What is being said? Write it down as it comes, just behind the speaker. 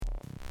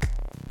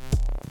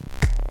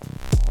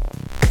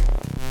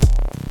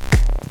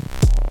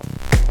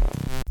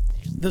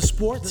The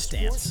Sports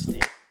Stance.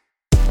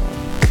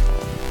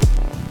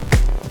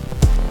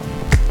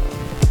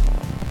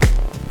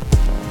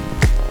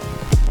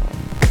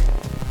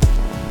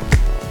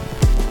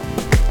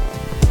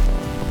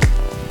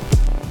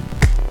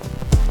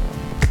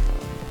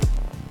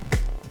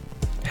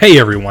 Hey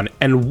everyone,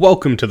 and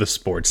welcome to The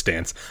Sports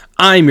Stance.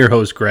 I'm your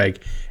host,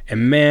 Greg,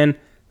 and man,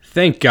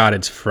 thank God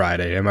it's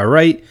Friday, am I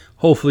right?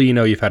 Hopefully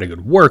you've had a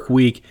good work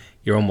week,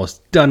 you're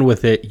almost done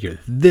with it, you're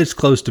this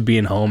close to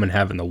being home and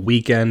having the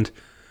weekend.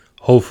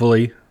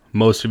 Hopefully,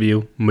 most of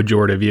you,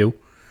 majority of you.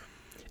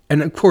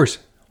 And of course,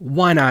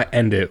 why not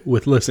end it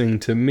with listening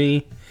to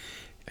me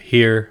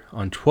here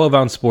on 12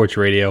 Ounce Sports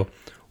Radio,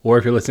 or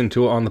if you're listening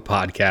to it on the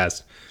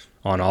podcast,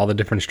 on all the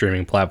different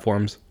streaming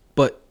platforms.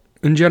 But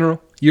in general,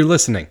 you're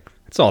listening.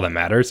 That's all that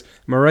matters.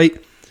 Am I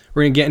right?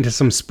 We're going to get into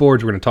some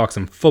sports. We're going to talk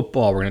some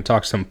football. We're going to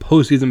talk some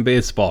postseason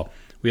baseball.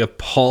 We have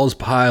Paul's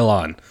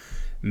Pylon.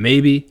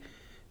 Maybe,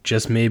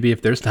 just maybe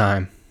if there's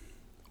time,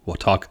 we'll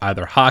talk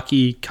either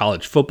hockey,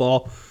 college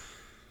football.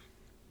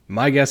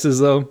 My guess is,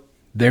 though,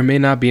 there may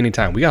not be any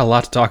time. We got a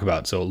lot to talk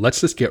about, so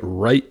let's just get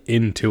right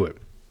into it,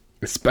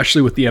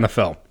 especially with the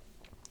NFL.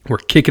 We're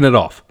kicking it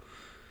off.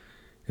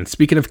 And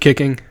speaking of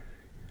kicking,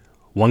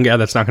 one guy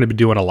that's not going to be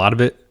doing a lot of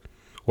it,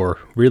 or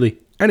really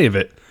any of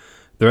it,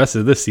 the rest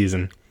of this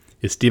season,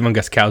 is Stephen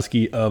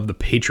Gostkowski of the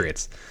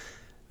Patriots.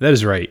 That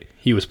is right.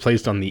 He was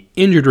placed on the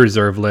injured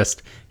reserve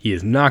list. He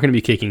is not going to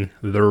be kicking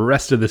the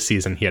rest of the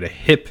season. He had a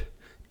hip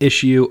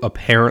issue,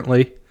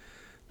 apparently,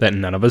 that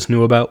none of us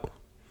knew about.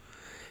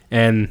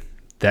 And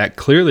that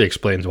clearly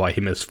explains why he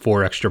missed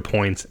 4 extra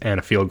points and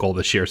a field goal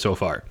this year so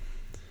far.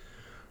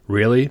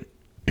 Really?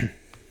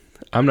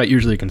 I'm not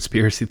usually a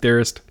conspiracy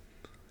theorist,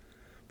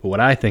 but what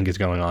I think is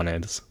going on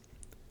is,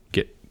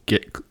 I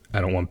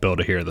don't want Bill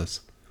to hear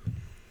this.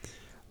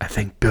 I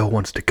think Bill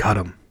wants to cut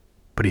him,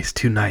 but he's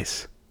too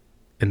nice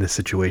in this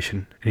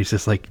situation. And he's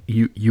just like,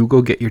 you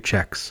go get your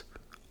checks.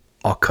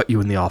 I'll cut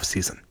you in the off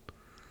season.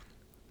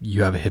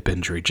 You have a hip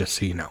injury, just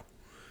so you know.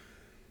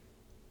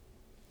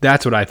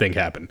 That's what I think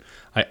happened.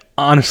 I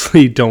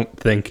honestly don't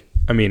think,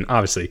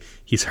 obviously,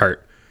 he's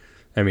hurt.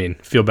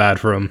 Feel bad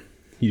for him.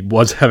 He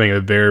was having a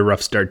very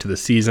rough start to the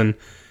season,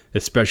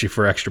 especially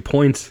for extra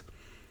points.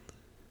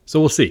 So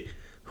we'll see.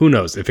 Who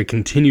knows? If it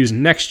continues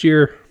next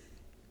year,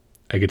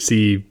 I could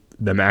see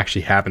them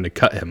actually having to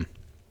cut him.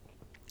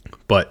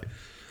 But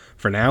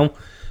for now,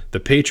 the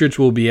Patriots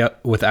will be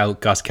out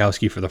without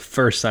Gostkowski for the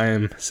first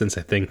time since,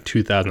 I think,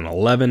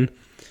 2011.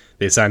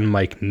 They signed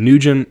Mike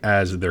Nugent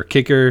as their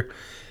kicker.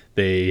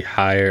 They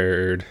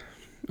hired,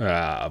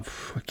 I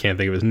can't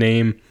think of his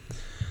name,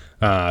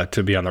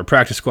 to be on their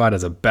practice squad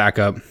as a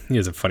backup. He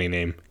has a funny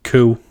name.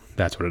 Koo,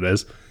 that's what it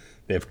is.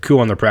 They have Koo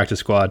on their practice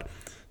squad.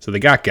 So they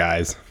got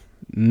guys.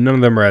 None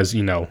of them are as,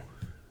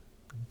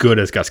 good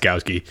as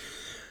Gostkowski.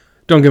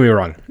 Don't get me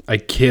wrong. I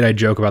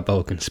joke about the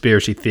whole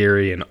conspiracy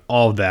theory and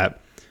all of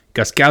that.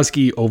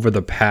 Gostkowski, over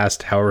the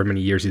past however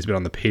many years he's been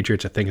on the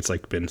Patriots, I think it's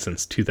been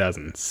since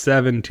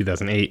 2007,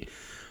 2008,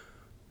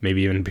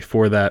 maybe even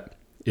before that,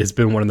 has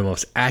been one of the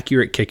most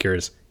accurate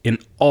kickers in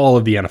all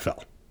of the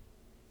NFL.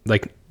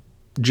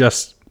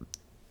 Just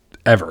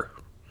ever.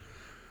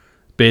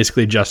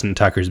 Basically, Justin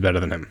Tucker's better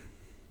than him.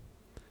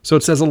 So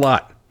it says a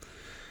lot.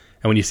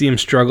 And when you see him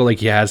struggle like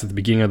he has at the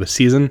beginning of the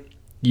season,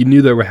 you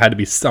knew there had to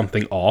be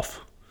something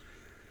off.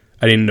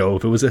 I didn't know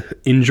if it was an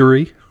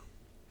injury.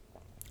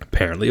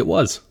 Apparently it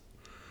was.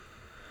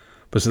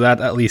 But so that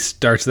at least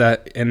starts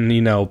that.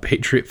 And,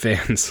 Patriot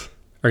fans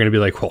are going to be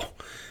like, well,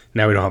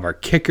 now we don't have our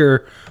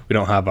kicker. We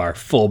don't have our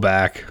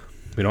fullback.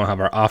 We don't have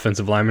our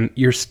offensive lineman.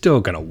 You're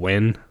still going to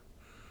win.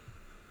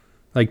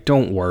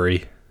 Don't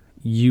worry.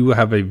 You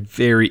have a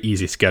very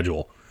easy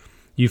schedule.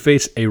 You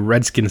face a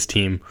Redskins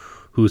team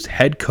whose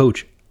head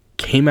coach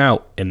came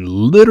out and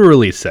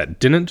literally said,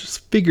 didn't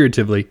just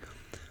figuratively,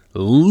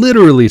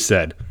 literally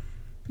said,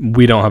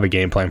 we don't have a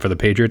game plan for the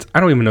Patriots. I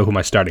don't even know who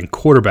my starting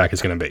quarterback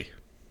is going to be.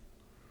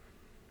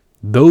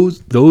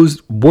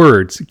 Those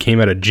words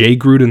came out of Jay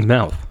Gruden's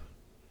mouth.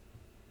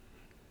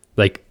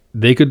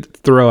 They could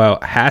throw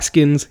out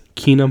Haskins,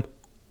 Keenum,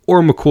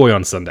 or McCoy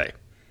on Sunday.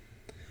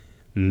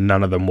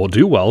 None of them will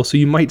do well, so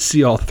you might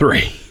see all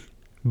three.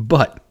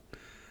 But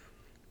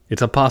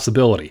it's a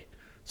possibility.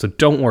 So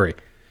don't worry.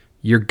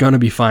 You're going to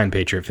be fine,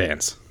 Patriot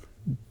fans.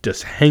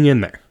 Just hang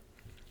in there.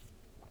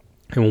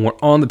 And when we're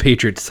on the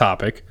Patriots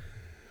topic,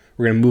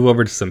 we're going to move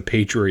over to some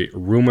Patriot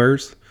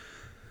rumors,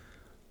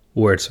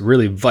 where it's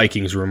really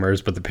Vikings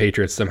rumors, but the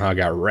Patriots somehow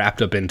got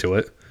wrapped up into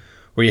it,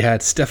 where you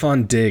had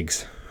Stefon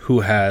Diggs,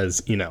 who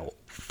has,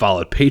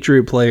 followed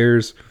Patriot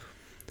players,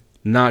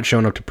 not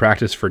shown up to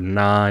practice for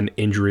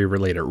non-injury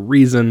related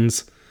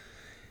reasons.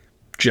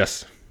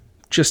 Just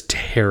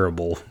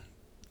terrible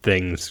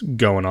things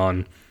going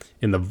on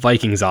in the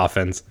Vikings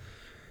offense.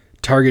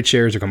 Target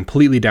shares are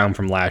completely down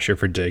from last year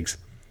for Diggs.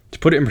 To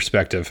put it in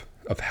perspective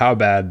of how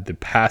bad the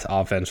pass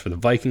offense for the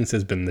Vikings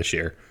has been this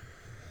year,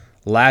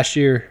 last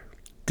year,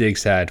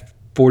 Diggs had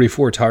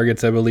 44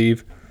 targets, I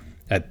believe,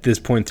 at this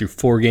point through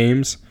 4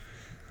 games.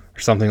 or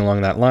something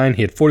along that line.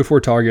 He had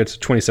 44 targets,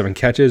 27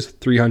 catches,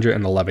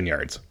 311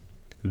 yards.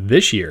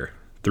 This year,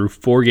 through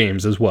 4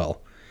 games as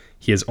well,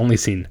 he has only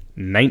seen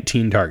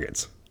 19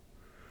 targets.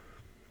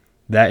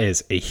 That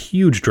is a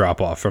huge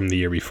drop-off from the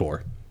year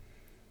before.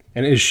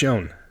 And it is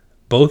shown.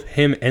 Both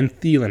him and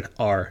Thielen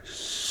are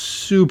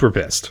super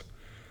pissed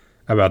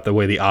about the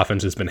way the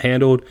offense has been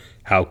handled,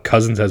 how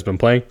Cousins has been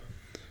playing.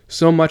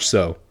 So much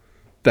so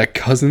that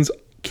Cousins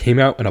came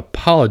out and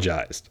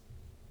apologized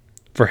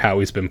for how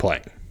he's been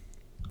playing.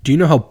 Do you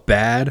know how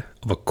bad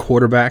of a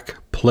quarterback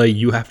play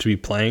you have to be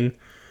playing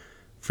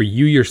for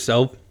you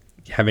yourself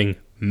having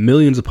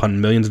millions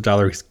upon millions of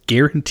dollars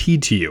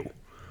guaranteed to you,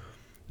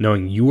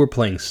 knowing you are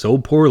playing so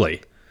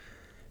poorly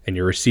and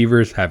your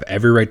receivers have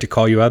every right to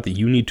call you out that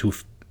you need to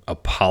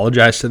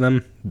apologize to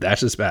them?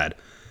 That's just bad.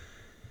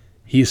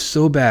 He is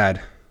so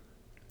bad.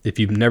 If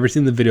you've never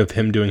seen the video of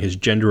him doing his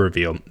gender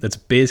reveal, that's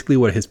basically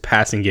what his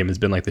passing game has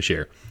been like this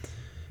year.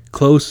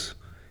 Close,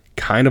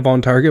 kind of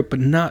on target, but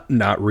not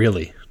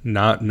really.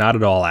 Not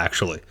at all,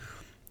 actually.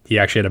 He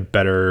actually had a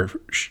better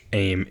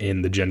aim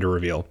in the gender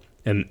reveal,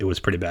 and it was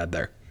pretty bad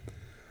there.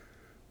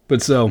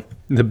 But so,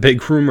 the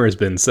big rumor has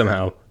been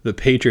somehow the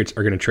Patriots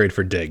are going to trade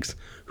for Diggs,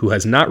 who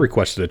has not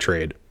requested a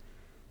trade.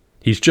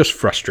 He's just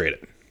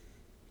frustrated.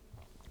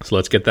 So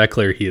let's get that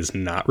clear. He is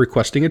not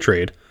requesting a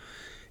trade,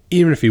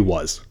 even if he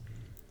was.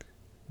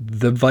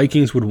 The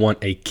Vikings would want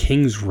a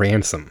king's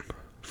ransom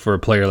for a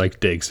player like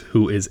Diggs,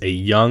 who is a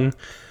young,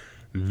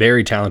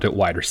 very talented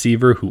wide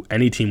receiver who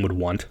any team would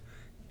want,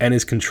 and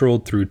is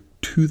controlled through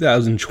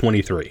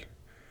 2023.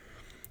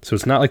 So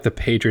it's not like the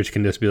Patriots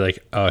can just be like,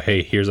 oh,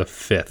 hey, here's a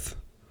fifth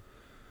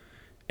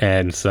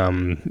and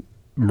some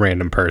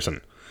random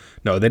person.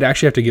 No, they'd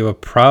actually have to give up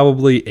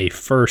probably a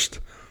first,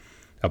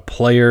 a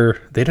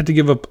player. They'd have to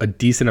give up a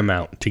decent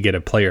amount to get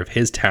a player of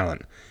his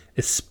talent,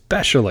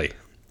 especially,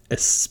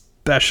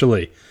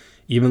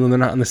 even though they're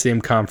not in the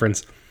same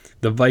conference.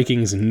 The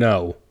Vikings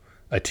know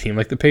a team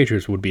like the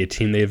Patriots would be a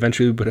team they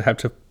eventually would have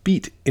to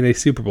beat in a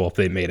Super Bowl if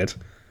they made it.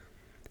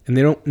 And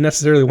they don't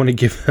necessarily want to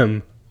give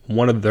them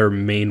one of their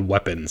main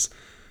weapons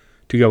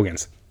to go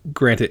against.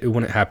 Granted, it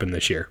wouldn't happen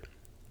this year.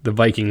 The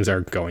Vikings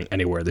aren't going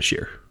anywhere this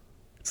year.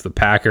 It's the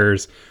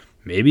Packers,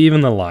 maybe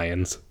even the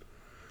Lions,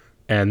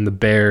 and the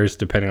Bears,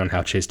 depending on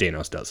how Chase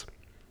Daniels does.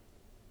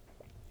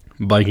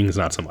 Vikings,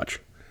 not so much.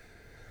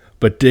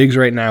 But Diggs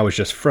right now is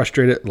just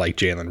frustrated, like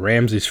Jalen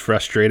Ramsey's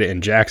frustrated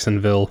in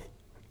Jacksonville,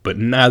 but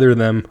neither of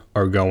them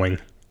are going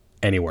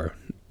anywhere.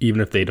 Even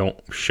if they don't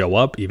show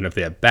up, even if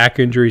they have back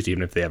injuries,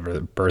 even if they have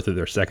the birth of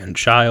their second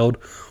child,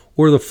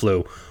 or the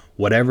flu,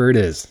 whatever it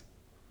is,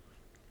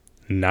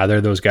 neither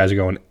of those guys are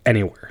going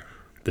anywhere.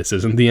 This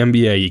isn't the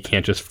NBA. You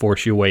can't just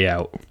force your way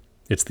out.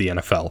 It's the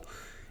NFL.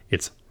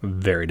 It's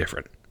very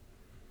different.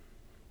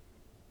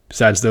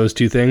 Besides those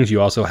two things,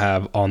 you also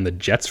have on the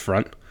Jets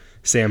front,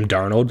 Sam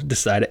Darnold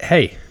decided,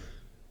 hey,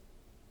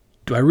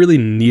 do I really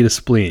need a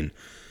spleen?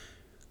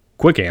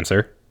 Quick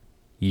answer,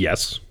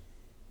 yes.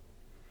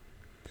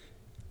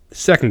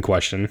 Second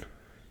question,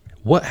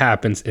 what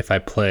happens if I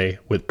play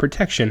with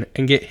protection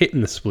and get hit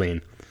in the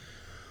spleen?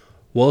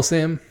 Well,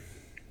 Sam,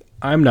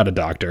 I'm not a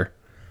doctor,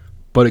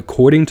 but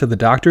according to the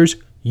doctors,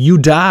 you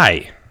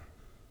die.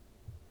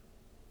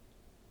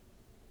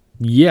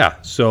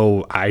 Yeah,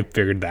 so I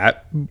figured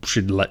that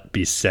should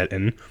be set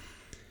in.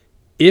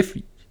 If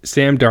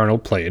Sam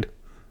Darnold played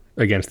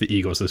against the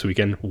Eagles this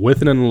weekend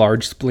with an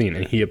enlarged spleen,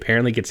 and he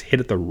apparently gets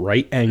hit at the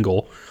right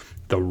angle,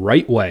 the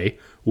right way,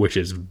 which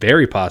is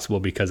very possible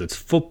because it's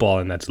football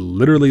and that's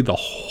literally the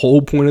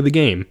whole point of the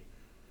game,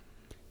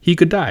 he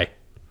could die.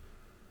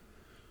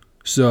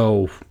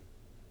 So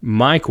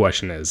my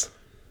question is,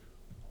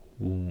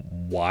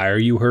 why are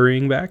you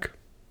hurrying back?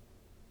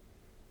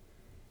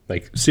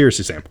 Like,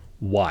 seriously, Sam,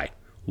 why?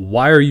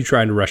 Why are you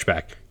trying to rush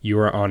back? You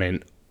are on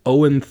an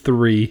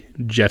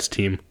 0-3 Jets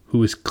team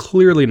who is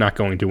clearly not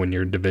going to win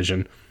your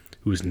division,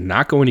 who's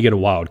not going to get a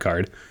wild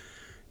card.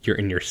 You're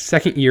in your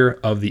second year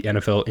of the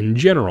NFL in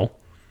general.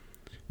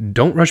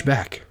 Don't rush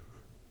back.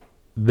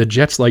 The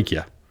Jets like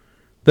you.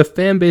 The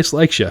fan base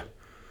likes you.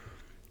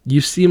 You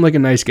seem like a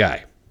nice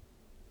guy.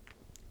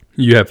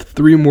 You have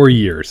 3 more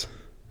years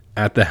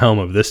at the helm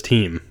of this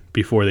team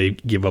before they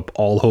give up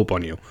all hope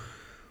on you.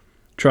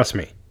 Trust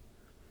me.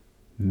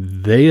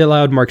 They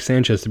allowed Mark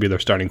Sanchez to be their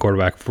starting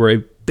quarterback for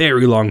a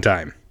very long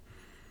time.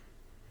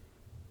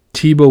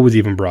 Tebow was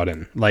even brought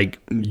in. Like,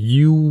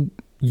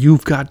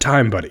 you've got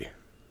time, buddy.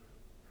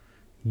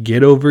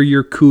 Get over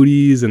your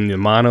cooties and the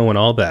mono and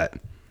all that.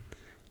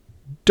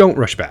 Don't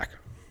rush back.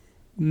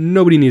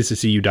 Nobody needs to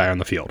see you die on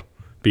the field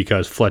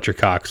because Fletcher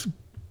Cox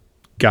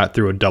got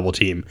through a double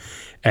team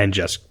and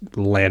just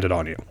landed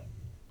on you.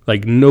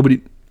 Like,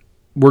 nobody,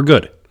 we're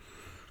good.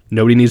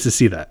 Nobody needs to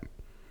see that.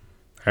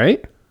 All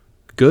right?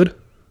 Good?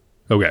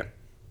 Okay.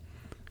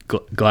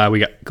 Glad we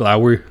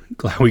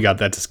got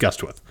that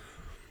discussed with.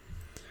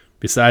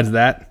 Besides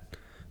that,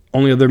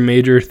 only other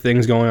major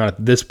things going on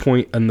at this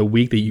point in the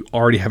week that you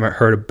already haven't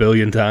heard a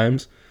billion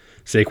times.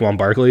 Saquon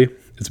Barkley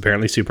is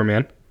apparently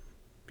Superman.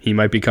 He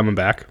might be coming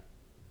back.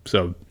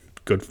 So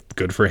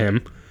good for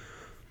him.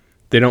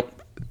 They don't.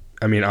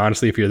 I mean,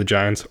 honestly, if you're the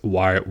Giants,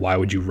 why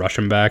would you rush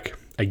him back?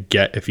 I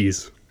get if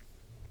he's,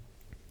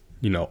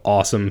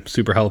 awesome,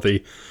 super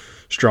healthy,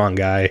 strong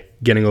guy,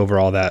 getting over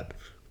all that,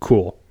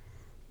 cool.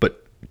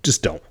 But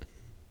just don't.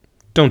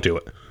 Don't do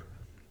it.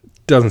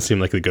 Doesn't seem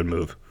like a good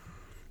move.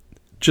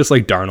 Just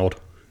like Darnold,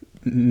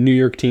 New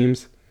York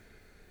teams,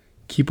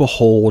 keep a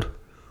hold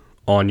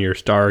on your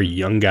star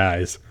young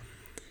guys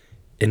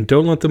and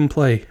don't let them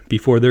play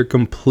before they're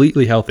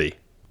completely healthy.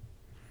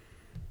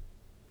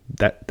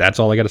 That's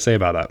all I got to say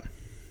about that.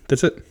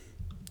 That's it.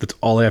 That's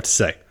all I have to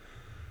say.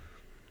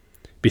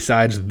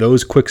 Besides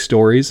those quick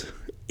stories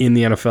in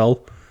the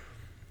NFL,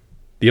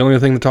 the only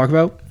other thing to talk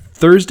about,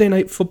 Thursday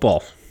Night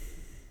Football.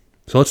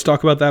 So let's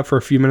talk about that for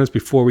a few minutes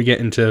before we get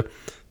into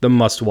the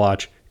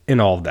must-watch and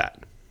all of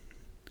that.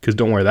 Because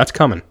don't worry, that's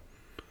coming.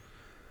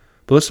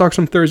 But let's talk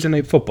some Thursday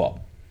Night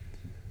Football.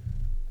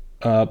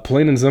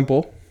 Plain and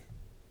simple,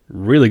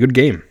 really good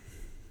game.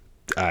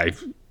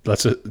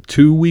 That's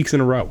 2 weeks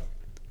in a row.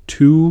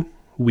 2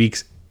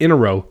 weeks in a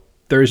row,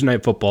 Thursday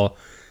Night Football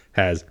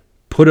has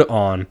put it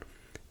on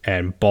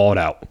and balled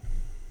out.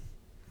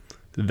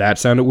 That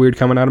sounded weird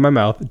coming out of my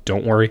mouth.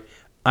 Don't worry.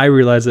 I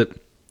realize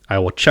it. I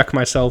will check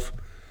myself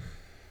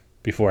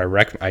before I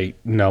wreck.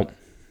 No.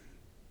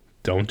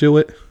 Don't do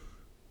it.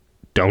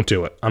 Don't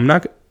do it. I'm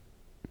not.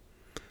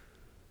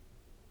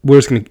 We're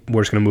just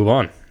gonna move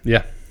on.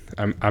 Yeah.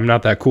 I'm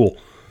not that cool.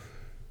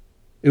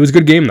 It was a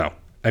good game though.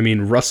 I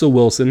mean, Russell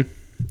Wilson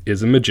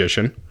is a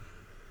magician.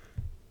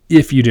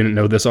 If you didn't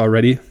know this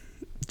already,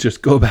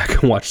 just go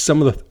back and watch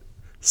some of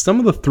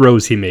the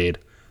throws he made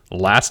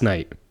last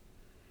night.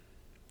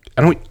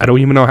 I don't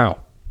even know how.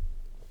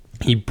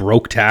 He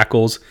broke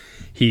tackles.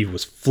 He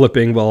was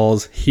flipping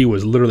balls. He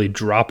was literally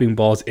dropping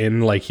balls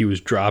in like he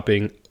was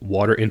dropping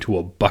water into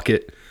a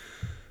bucket.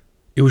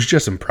 It was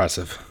just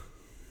impressive.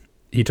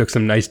 He took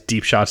some nice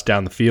deep shots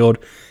down the field.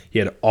 He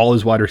had all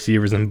his wide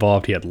receivers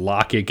involved. He had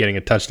Lockett getting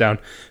a touchdown,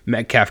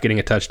 Metcalf getting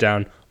a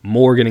touchdown,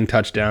 Moore getting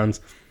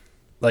touchdowns.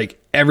 Like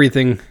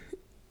everything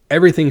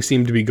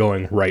seemed to be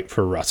going right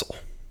for Russell.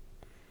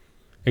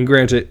 And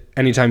granted,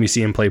 anytime you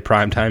see him play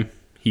primetime,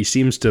 he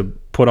seems to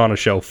put on a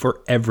show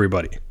for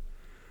everybody.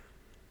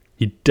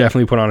 He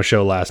definitely put on a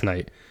show last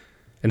night.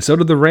 And so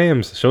did the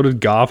Rams. So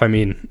did Goff. I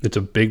mean, it's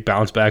a big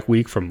bounce back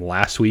week from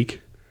last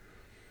week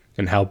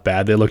and how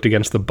bad they looked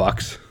against the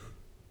Bucs.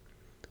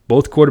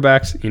 Both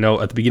quarterbacks,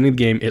 at the beginning of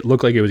the game, it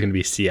looked like it was going to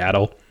be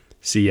Seattle.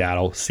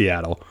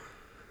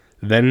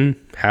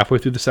 Then halfway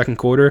through the second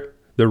quarter,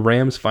 the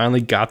Rams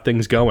finally got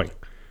things going.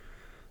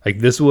 Like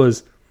this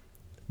was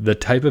the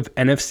type of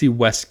NFC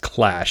West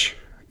clash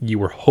you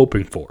were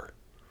hoping for.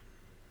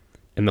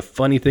 And the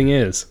funny thing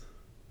is,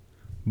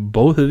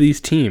 both of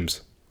these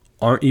teams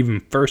aren't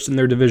even first in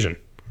their division.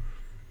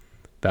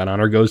 That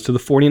honor goes to the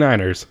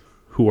 49ers,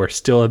 who are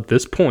still at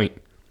this point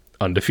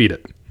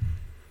undefeated.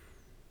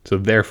 So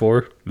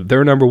therefore,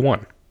 they're number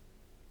one.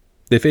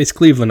 They face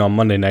Cleveland on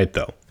Monday night,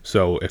 though.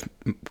 So if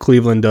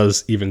Cleveland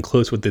does even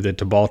close what they did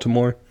to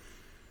Baltimore,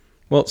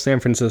 well, San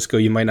Francisco,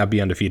 you might not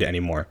be undefeated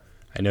anymore.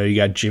 I know you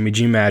got Jimmy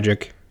G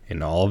Magic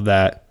and all of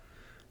that.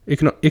 It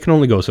can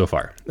only go so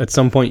far. At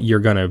some point, you're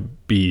going to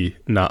be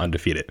not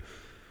undefeated.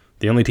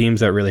 The only teams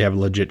that really have a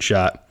legit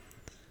shot,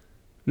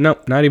 no,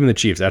 not even the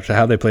Chiefs. After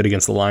how they played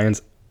against the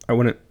Lions, I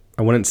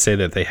wouldn't say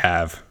that they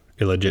have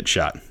a legit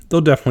shot. They'll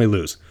definitely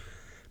lose.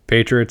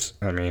 Patriots,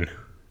 I mean,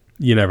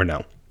 you never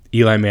know.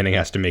 Eli Manning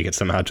has to make it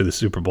somehow to the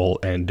Super Bowl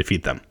and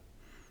defeat them.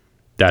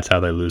 That's how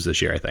they lose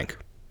this year, I think.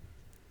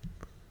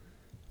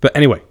 But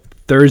anyway,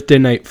 Thursday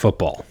Night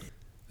Football.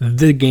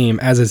 The game,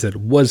 as I said,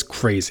 was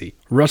crazy.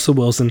 Russell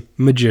Wilson,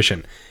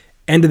 magician.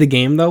 End of the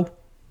game, though,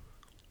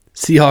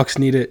 Seahawks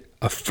needed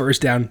a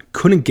first down,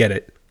 couldn't get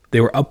it.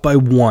 They were up by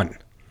 1.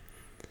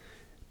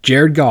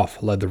 Jared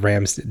Goff led the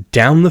Rams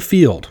down the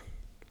field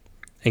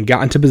and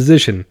got into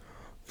position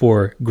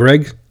for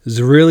Greg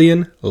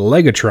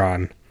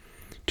Zuerlein-Legatron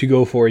to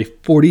go for a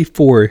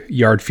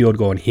 44-yard field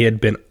goal, and he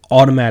had been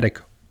automatic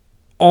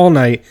all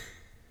night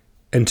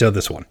until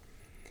this one.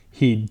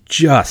 He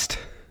just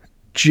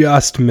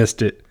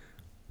missed it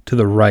to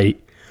the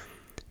right,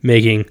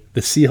 making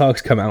the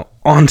Seahawks come out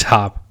on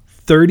top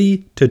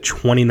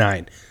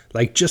 30-29.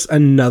 Like just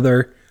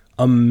another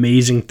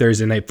amazing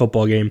Thursday Night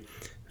Football game.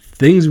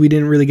 Things we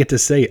didn't really get to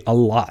say a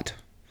lot.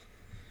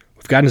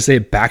 We've gotten to say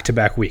it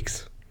back-to-back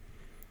weeks.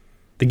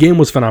 The game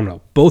was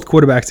phenomenal. Both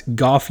quarterbacks,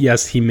 Goff,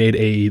 yes, he made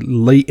a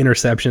late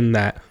interception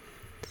that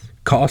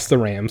cost the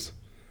Rams,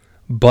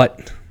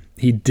 but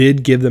he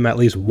did give them at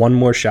least one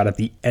more shot at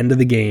the end of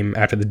the game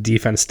after the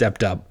defense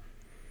stepped up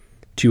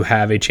to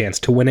have a chance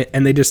to win it,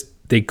 and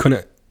they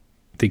couldn't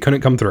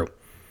come through.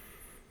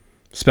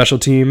 Special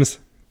teams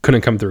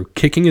couldn't come through.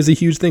 Kicking is a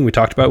huge thing. We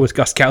talked about it with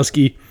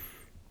Gostkowski,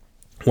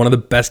 one of the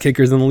best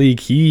kickers in the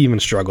league. He even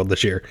struggled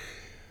this year.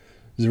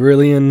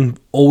 Zuerlein,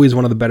 always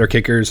one of the better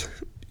kickers.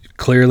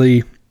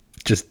 Clearly,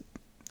 just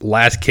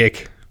last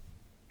kick,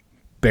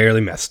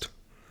 barely missed.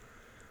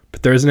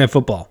 But Thursday Night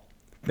Football,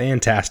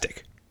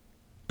 fantastic.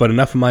 But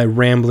enough of my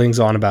ramblings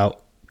on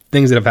about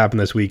things that have happened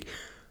this week.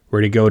 We're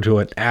going to go to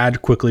an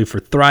ad quickly for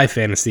Thrive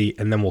Fantasy,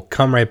 and then we'll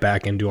come right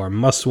back and do our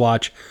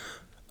must-watch,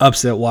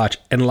 upset watch,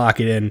 and lock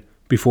it in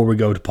before we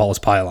go to Paul's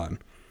Pylon.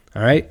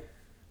 All right?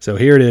 So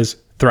here it is,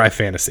 Thrive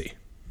Fantasy.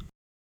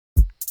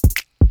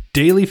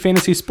 Daily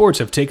fantasy sports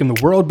have taken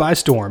the world by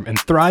storm, and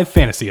Thrive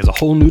Fantasy is a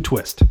whole new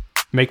twist.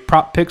 Make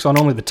prop picks on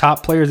only the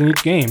top players in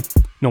each game,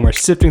 no more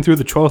sifting through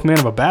the 12th man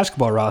of a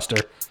basketball roster,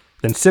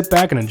 then sit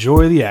back and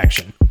enjoy the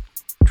action.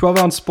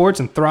 12-Ounce Sports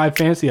and Thrive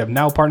Fantasy have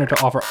now partnered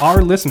to offer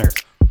our listeners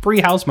free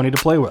house money to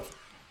play with.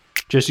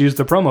 Just use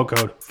the promo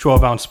code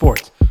 12-Ounce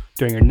Sports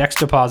during your next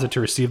deposit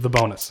to receive the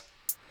bonus.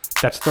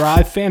 That's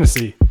Thrive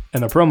Fantasy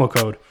and the promo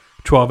code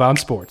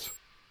 12-Ounce Sports.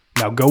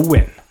 Now go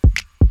win.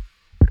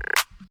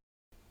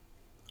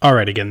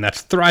 Alright, again,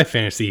 that's Thrive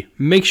Fantasy.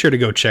 Make sure to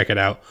go check it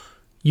out.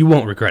 You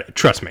won't regret it,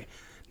 trust me.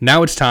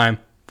 Now it's time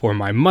for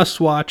my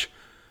must-watch,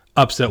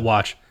 upset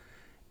watch,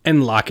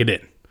 and lock it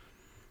in.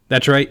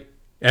 That's right,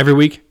 every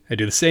week I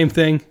do the same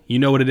thing. You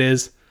know what it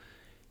is.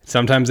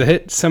 Sometimes I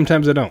hit,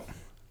 sometimes I don't.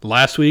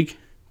 Last week,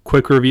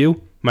 quick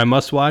review, my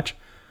must-watch,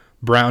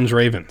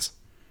 Browns-Ravens.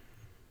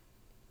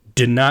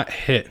 Did not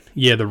hit.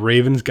 Yeah, the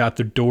Ravens got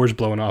their doors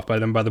blown off by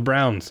them by the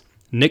Browns.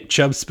 Nick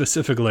Chubb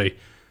specifically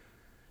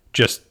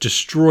just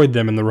destroyed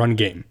them in the run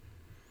game.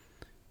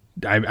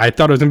 I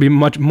thought it was going to be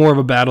much more of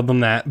a battle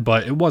than that,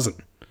 but it wasn't.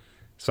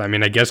 So, I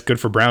guess good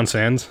for Browns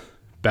fans,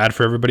 bad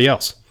for everybody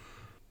else.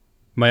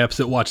 My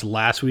upset watch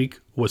last week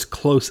was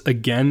close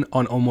again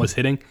on almost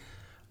hitting.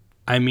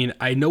 I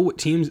know what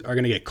teams are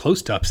going to get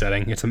close to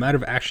upsetting. It's a matter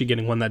of actually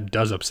getting one that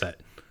does upset.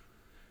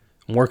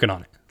 I'm working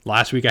on it.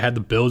 Last week I had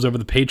the Bills over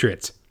the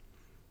Patriots.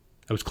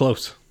 That was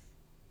close.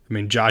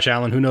 Josh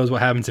Allen, who knows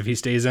what happens if he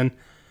stays in.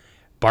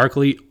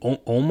 Barkley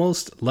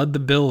almost led the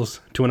Bills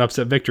to an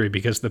upset victory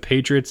because the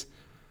Patriots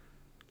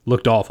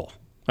looked awful.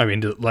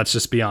 Let's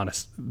just be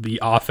honest. The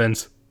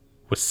offense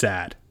was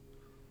sad.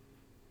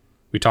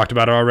 We talked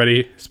about it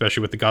already,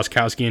 especially with the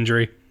Gostkowski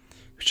injury.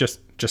 It was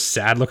just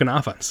sad-looking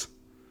offense.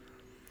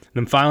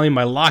 And then finally,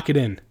 my lock it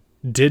in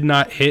did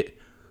not hit,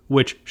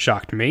 which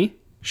shocked me,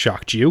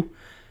 shocked you,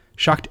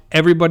 shocked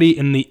everybody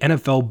in the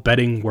NFL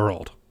betting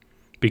world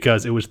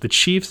because it was the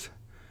Chiefs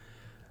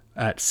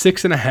at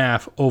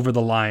 6.5 over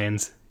the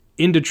Lions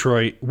in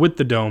Detroit with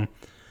the Dome.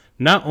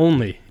 Not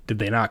only did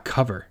they not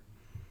cover,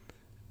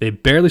 they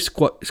barely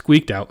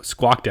squeaked out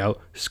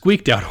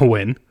a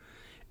win.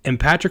 And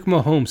Patrick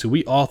Mahomes, who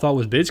we all thought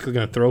was basically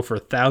going to throw for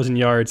 1,000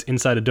 yards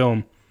inside a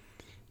dome,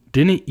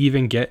 didn't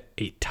even get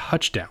a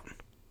touchdown.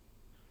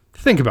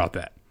 Think about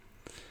that.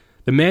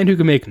 The man who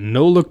can make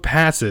no-look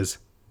passes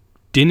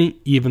didn't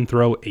even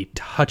throw a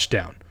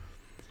touchdown.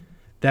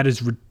 That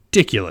is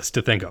ridiculous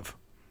to think of.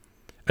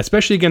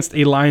 Especially against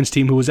a Lions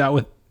team who was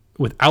out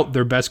without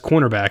their best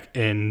cornerback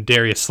in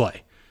Darius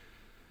Slay.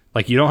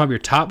 You don't have your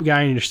top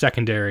guy in your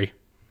secondary,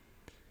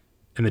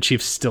 and the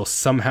Chiefs still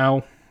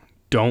somehow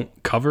don't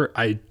cover.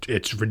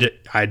 It's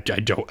ridiculous. I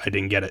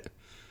didn't get it.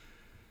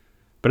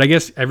 But I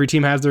guess every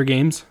team has their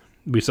games.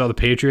 We saw the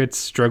Patriots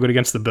struggled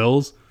against the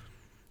Bills.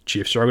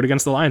 Chiefs struggled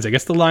against the Lions. I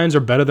guess the Lions are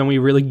better than we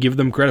really give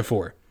them credit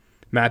for.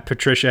 Matt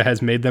Patricia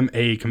has made them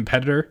a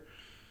competitor,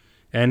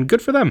 and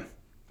good for them.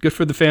 Good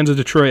for the fans of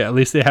Detroit. At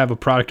least they have a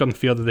product on the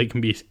field that they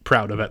can be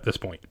proud of at this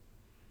point.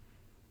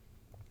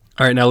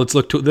 All right, now let's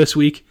look to this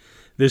week.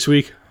 This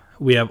week,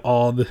 we have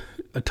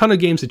a ton of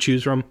games to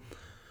choose from.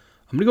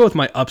 I'm going to go with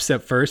my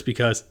upset first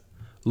because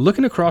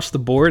looking across the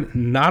board,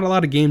 not a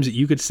lot of games that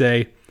you could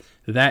say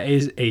that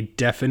is a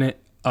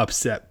definite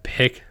upset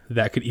pick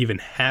that could even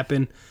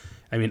happen.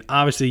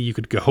 Obviously you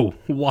could go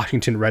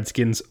Washington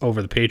Redskins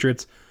over the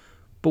Patriots,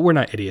 but we're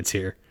not idiots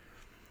here.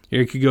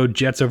 You could go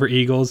Jets over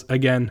Eagles.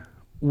 Again,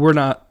 we're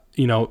not,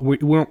 we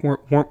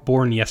weren't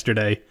born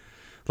yesterday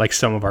like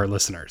some of our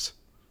listeners.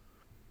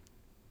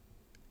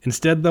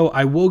 Instead, though,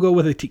 I will go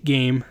with a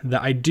game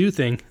that I do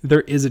think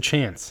there is a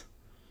chance.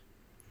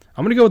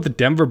 I'm going to go with the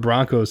Denver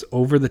Broncos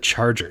over the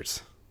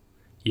Chargers.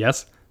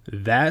 Yes,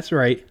 that's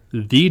right.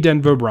 The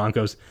Denver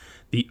Broncos,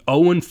 the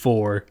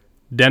 0-4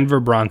 Denver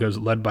Broncos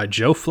led by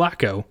Joe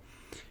Flacco,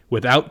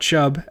 without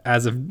Chubb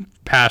as a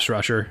pass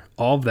rusher,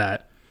 all of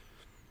that.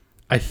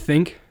 I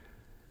think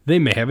they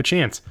may have a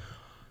chance.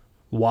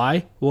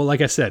 Why? Well,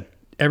 like I said,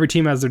 every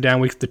team has their down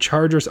weeks. The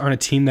Chargers aren't a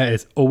team that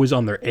is always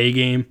on their A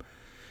game.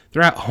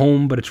 They're at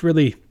home, but it's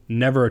really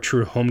never a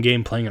true home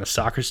game playing in a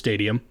soccer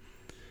stadium.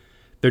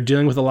 They're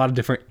dealing with a lot of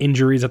different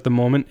injuries at the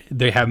moment.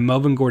 They have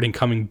Melvin Gordon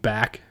coming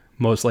back.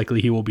 Most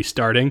likely he will be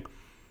starting.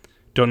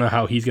 Don't know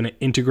how he's going to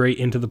integrate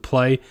into the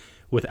play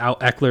without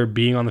Eckler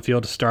being on the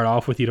field to start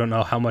off with. You don't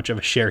know how much of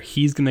a share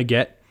he's going to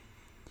get.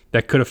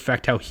 That could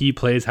affect how he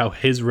plays, how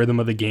his rhythm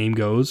of the game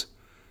goes.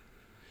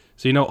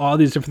 So, all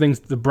these different things.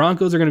 The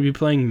Broncos are going to be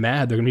playing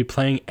mad. They're going to be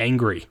playing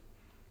angry.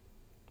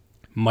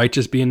 Might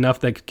just be enough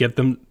that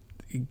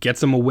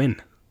gets them a win.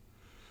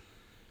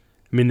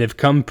 They've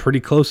come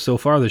pretty close so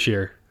far this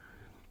year.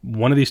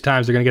 One of these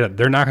times they're going to get it.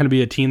 They're not going to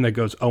be a team that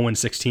goes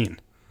 0-16,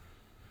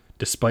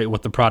 despite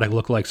what the product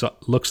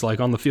looks like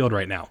on the field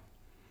right now.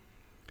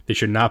 They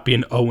should not be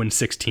an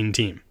 0-16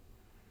 team.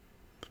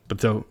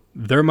 But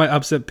they're my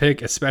upset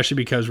pick, especially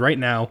because right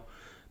now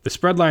The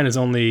spread line is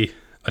only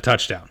a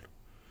touchdown.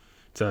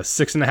 It's a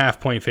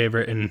 6.5-point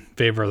favorite in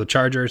favor of the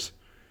Chargers.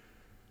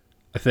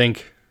 I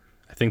think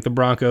the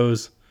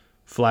Broncos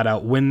flat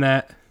out win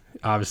that.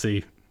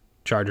 Obviously,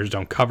 Chargers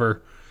don't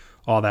cover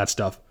all that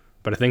stuff.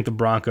 But I think the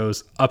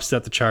Broncos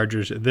upset the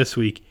Chargers this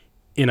week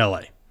in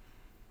LA.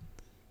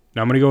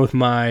 Now I'm going to go with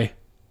my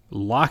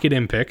lock it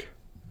in pick.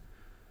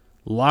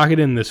 Lock it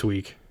in this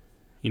week.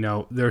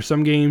 There are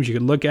some games you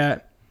could look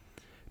at.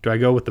 Do I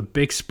go with the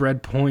big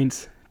spread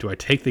points? Do I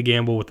take the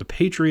gamble with the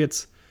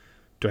Patriots?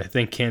 Do I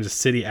think Kansas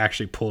City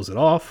actually pulls it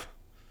off?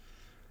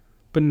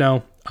 But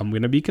no, I'm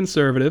going to be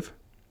conservative.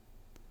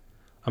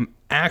 I'm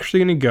actually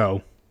going to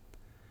go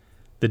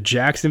the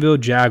Jacksonville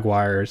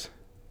Jaguars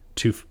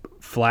to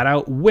flat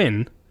out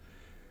win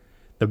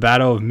the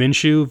battle of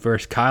Minshew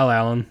versus Kyle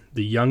Allen,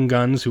 the young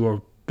guns who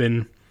have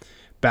been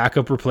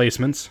backup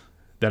replacements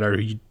that are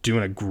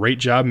doing a great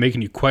job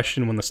making you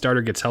question when the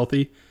starter gets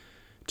healthy.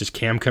 Does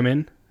Cam come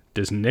in?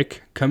 Does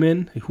Nick come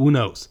in? Who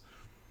knows?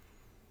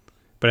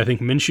 But I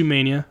think Minshew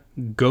Mania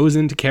goes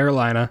into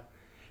Carolina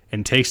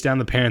and takes down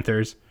the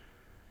Panthers.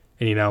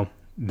 And,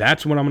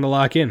 that's what I'm going to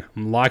lock in.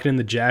 I'm locking in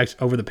the Jags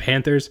over the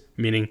Panthers,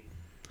 meaning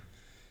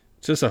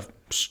it's just a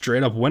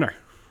straight-up winner.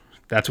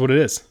 That's what it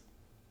is.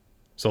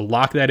 So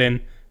lock that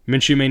in.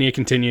 Minshew Mania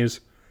continues.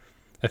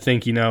 I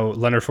think,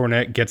 Leonard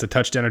Fournette gets a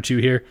touchdown or two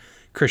here.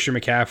 Christian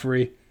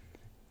McCaffrey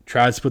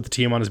tries to put the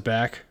team on his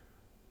back.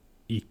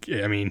 He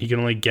can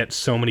only get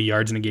so many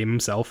yards in a game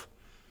himself.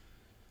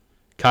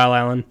 Kyle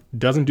Allen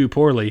doesn't do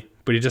poorly,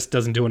 but he just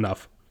doesn't do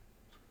enough.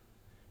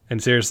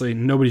 And seriously,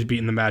 nobody's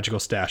beating the magical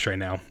stash right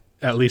now.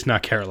 At least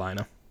not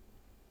Carolina.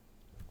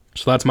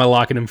 So that's my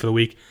lock it in for the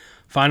week.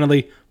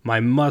 Finally, my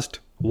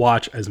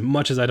must-watch. As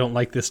much as I don't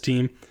like this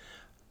team,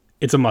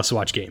 it's a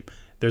must-watch game.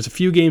 There's a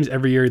few games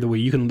every year that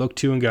you can look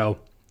to and go,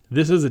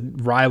 this is a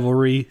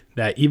rivalry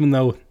that even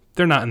though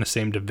they're not in the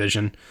same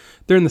division,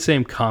 they're in the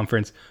same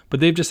conference, but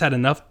they've just had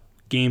enough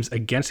games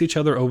against each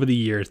other over the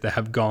years that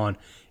have gone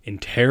in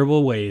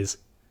terrible ways.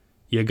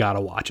 You got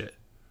to watch it.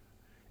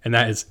 And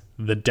that is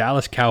the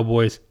Dallas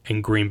Cowboys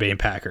and Green Bay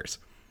Packers.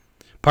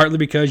 Partly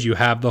because you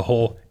have the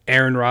whole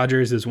Aaron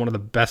Rodgers is one of the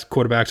best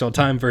quarterbacks all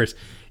time versus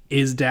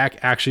is Dak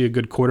actually a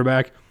good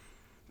quarterback?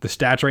 The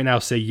stats right now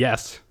say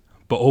yes,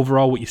 but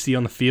overall what you see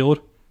on the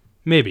field,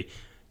 maybe.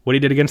 What he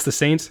did against the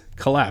Saints,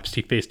 collapsed.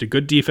 He faced a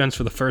good defense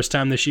for the first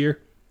time this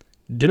year.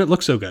 Didn't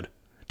look so good.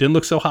 Didn't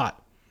look so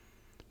hot.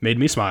 Made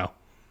me smile.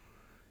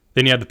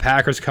 Then you have the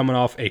Packers coming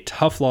off a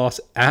tough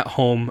loss at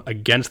home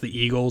against the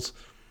Eagles.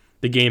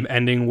 The game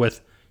ending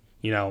with,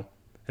 an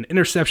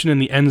interception in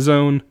the end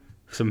zone,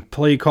 some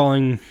play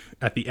calling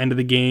at the end of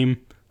the game,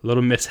 a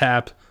little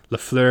mishap.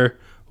 LaFleur,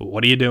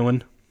 what are you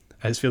doing?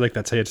 I just feel like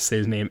that's how you have to say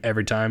his name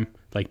every time,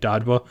 like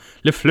dodgeball.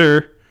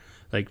 LaFleur.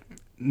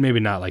 Maybe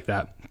not like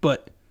that,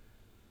 but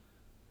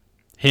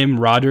him,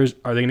 Rodgers,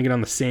 are they going to get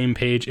on the same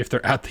page if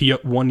they're at the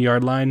 1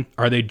 yard line?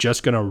 Are they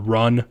just going to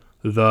run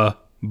the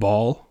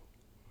ball?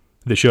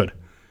 They should.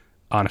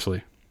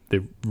 Honestly, they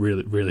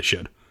really, really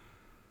should.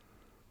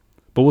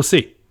 But we'll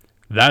see.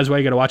 That is why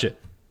you got to watch it.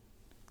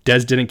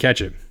 Dez didn't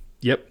catch it.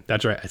 Yep,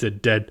 that's right. I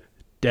said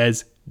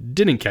Dez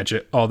didn't catch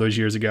it all those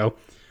years ago.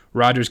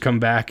 Rodgers come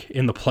back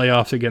in the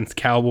playoffs against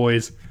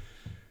Cowboys.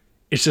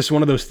 It's just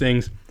one of those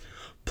things.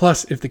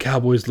 Plus, if the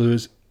Cowboys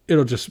lose,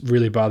 it'll just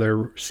really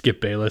bother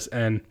Skip Bayless.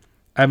 And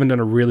I haven't done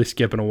a really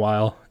skip in a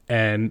while.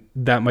 And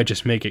that might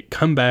just make it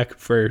come back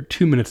for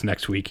 2 minutes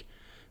next week.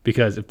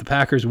 Because if the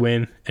Packers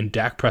win and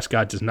Dak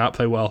Prescott does not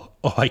play well,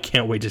 I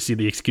can't wait to see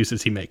the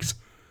excuses he makes.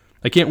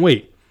 I can't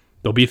wait.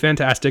 They'll be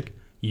fantastic.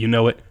 You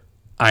know it.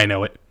 I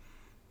know it.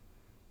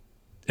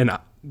 And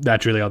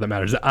that's really all that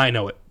matters. I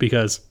know it.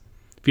 Because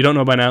if you don't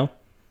know by now,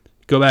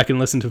 go back and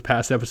listen to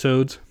past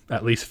episodes,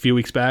 at least a few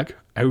weeks back.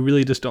 I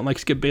really just don't like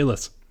Skip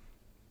Bayless.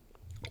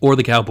 Or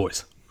the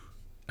Cowboys,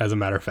 as a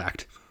matter of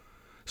fact.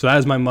 So that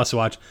is my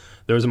must-watch.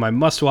 Those are my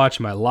must-watch,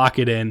 my lock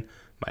it in,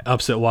 my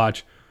upset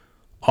watch.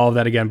 All of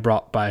that, again,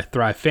 brought by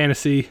Thrive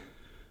Fantasy.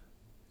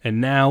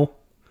 And now,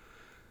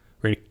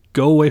 we're going to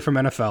go away from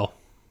NFL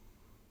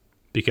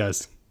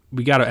because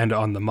we got to end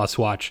on the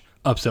must-watch,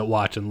 upset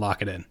watch, and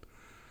lock it in.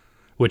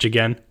 Which,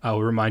 again, I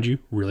will remind you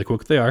really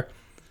quick what they are.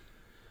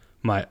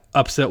 My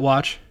upset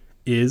watch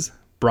is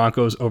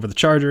Broncos over the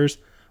Chargers.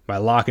 My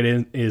lock it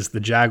in is the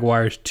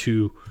Jaguars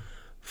to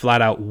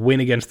flat out win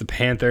against the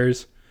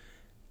Panthers.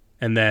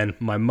 And then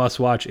my must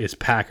watch is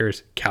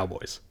Packers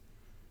Cowboys.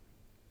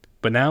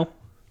 But now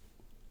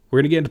we're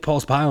going to get into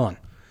Paul's Pylon.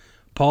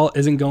 Paul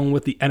isn't going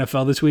with the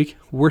NFL this week.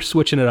 We're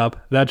switching it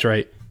up. That's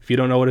right. If you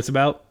don't know what it's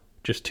about,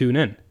 just tune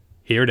in.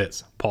 Here it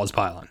is, Paul's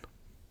Pylon.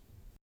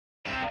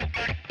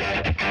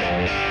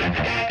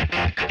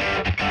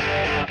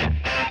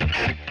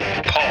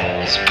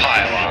 Paul's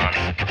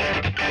Pylon.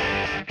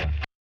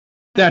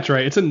 That's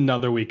right. It's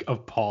another week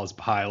of Paul's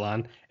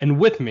Pylon. And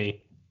with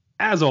me,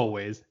 as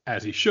always,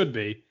 as he should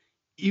be,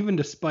 even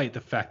despite the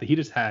fact that he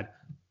just had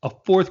a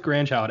fourth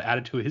grandchild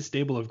added to his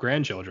stable of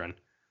grandchildren,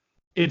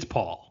 it's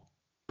Paul.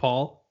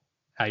 Paul,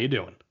 how you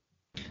doing?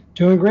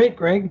 Doing great,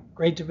 Greg.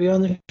 Great to be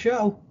on the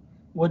show.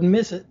 Wouldn't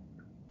miss it.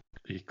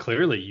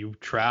 Clearly, you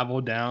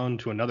traveled down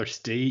to another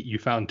state. You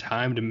found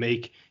time to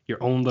make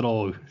your own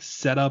little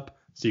setup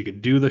so you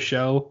could do the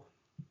show,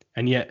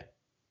 and yet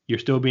you're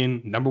still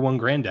being number one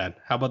granddad.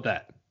 How about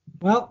that?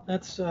 Well,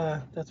 that's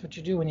what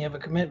you do when you have a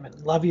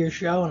commitment. Love your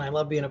show, and I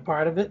love being a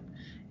part of it.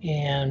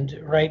 And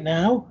right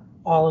now,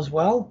 all is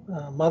well.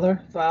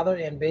 Mother, father,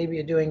 and baby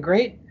are doing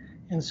great,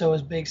 and so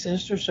is big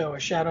sister. So a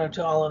shout out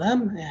to all of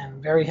them,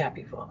 and very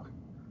happy for them.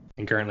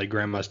 And currently,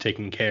 grandma's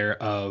taking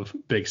care of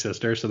big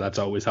sister, so that's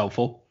always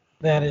helpful.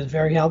 That is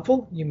very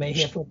helpful. You may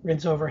hear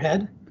footprints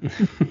overhead.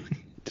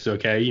 It's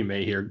okay. You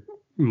may hear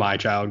my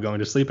child going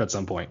to sleep at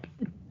some point.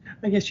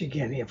 I guess you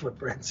can't hear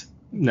footprints.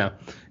 No,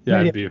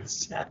 yeah, it'd be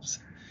steps.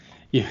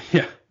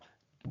 Yeah.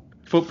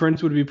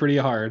 Footprints would be pretty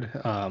hard.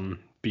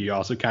 Be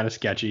also kind of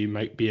sketchy.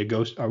 Might be a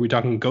ghost. Are we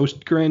talking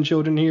ghost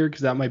grandchildren here?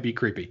 Because that might be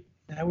creepy.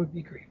 That would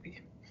be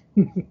creepy.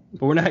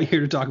 But we're not here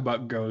to talk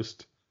about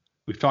ghost.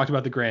 We've talked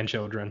about the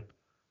grandchildren.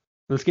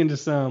 Let's get into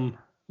some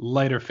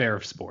lighter fare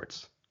of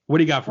sports. What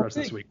do you got for us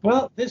this week?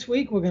 Well, this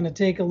week we're going to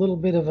take a little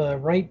bit of a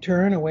right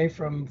turn away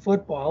from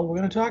football. We're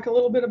going to talk a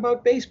little bit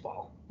about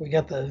baseball. We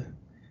got the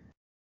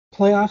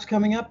playoffs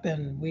coming up,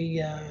 and we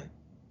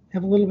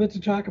have a little bit to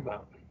talk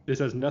about. This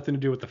has nothing to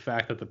do with the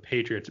fact that the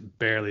Patriots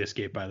barely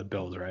escaped by the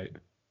Bills, right?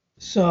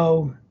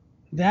 So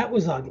that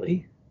was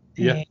ugly.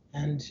 Yeah.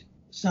 And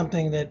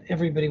something that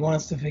everybody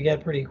wants to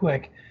forget pretty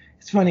quick.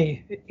 It's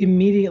funny,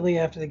 immediately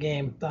after the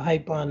game, the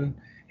hype on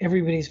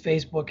everybody's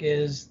Facebook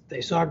is they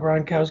saw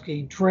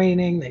Gronkowski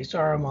training, they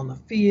saw him on the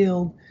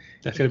field.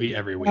 That's going to be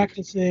every week.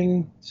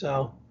 Practicing,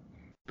 so.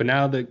 But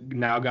now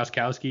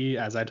Gostkowski,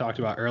 as I talked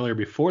about earlier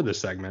before this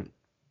segment,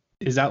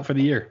 is out for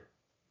the year.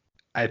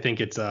 I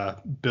think it's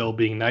Bill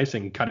being nice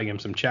and cutting him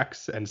some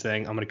checks and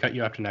saying, I'm going to cut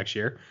you after next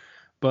year.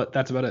 But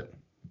that's about it.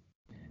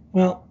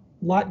 Well,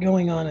 a lot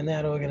going on in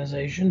that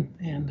organization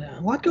and a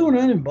lot going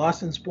on in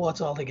Boston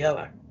sports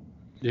altogether.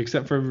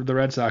 Except for the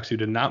Red Sox, who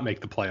did not make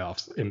the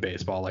playoffs in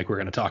baseball, like we're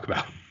going to talk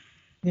about.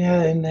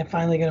 Yeah, and they're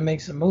finally going to make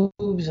some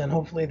moves, and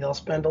hopefully they'll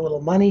spend a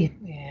little money.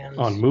 And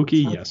on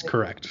Mookie, yes,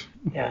 correct.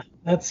 Yeah,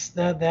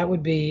 that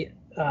would be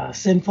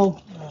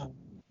sinful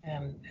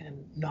and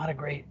not a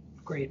great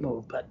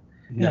move. But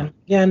no.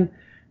 Again,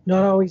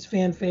 not always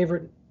fan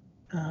favorite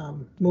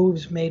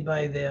moves made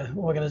by the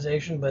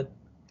organization, but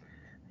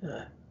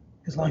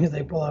as long as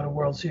they pull out a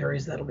World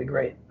Series, that'll be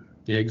great.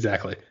 Yeah,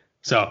 exactly.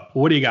 So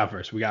what do you got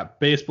first? We got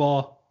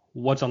baseball.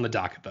 What's on the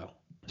docket, though?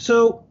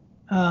 So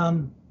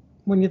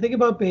when you think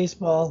about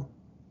baseball,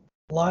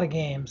 a lot of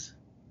games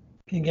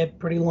can get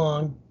pretty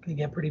long, can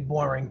get pretty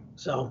boring.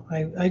 So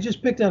I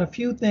just picked out a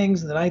few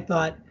things that I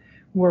thought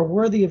were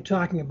worthy of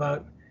talking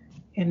about.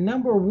 And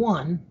number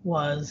one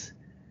was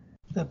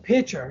the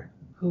pitcher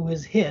who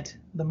has hit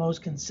the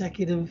most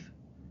consecutive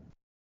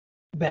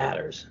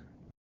batters.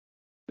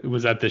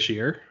 Was that this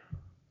year?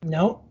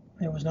 No,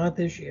 it was not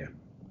this year.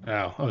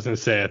 Oh, I was going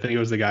to say, I think it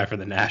was the guy for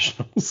the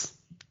Nationals.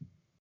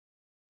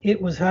 It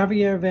was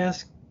Javier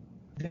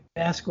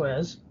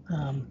Vasquez,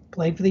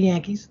 played for the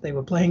Yankees. They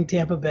were playing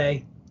Tampa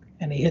Bay,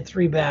 and he hit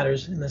 3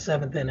 batters in the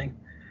 7th inning.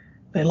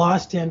 They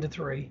lost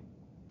 10-3.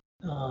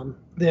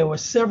 There were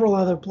several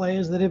other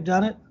players that have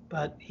done it,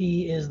 but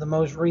he is the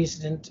most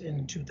recent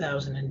in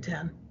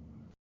 2010.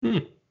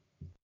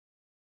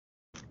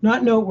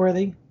 Not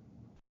noteworthy,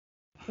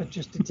 but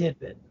just a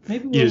tidbit.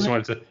 Maybe you just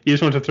wanted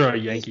to throw a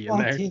Yankee in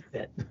there.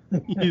 Tidbit.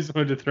 You just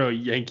wanted to throw a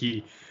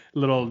Yankee,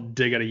 little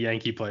dig at a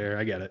Yankee player.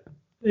 I get it.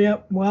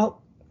 Yep.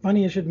 Well,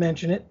 funny you should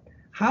mention it.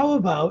 How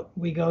about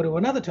we go to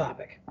another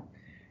topic?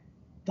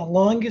 The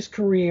longest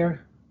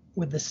career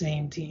with the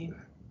same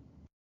team.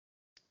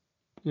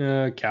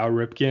 Cal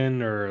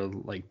Ripken or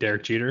like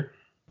Derek Jeter.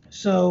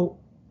 So,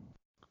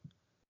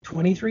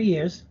 23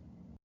 years.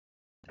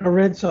 A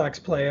Red Sox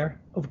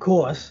player, of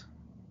course.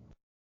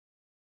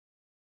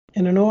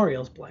 And an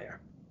Orioles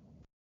player.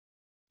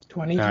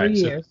 23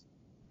 years.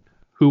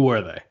 Who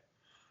were they?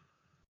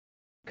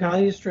 Kyle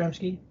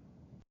Yastrzemski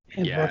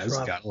and Brooks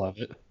Robinson. Gotta love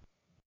it.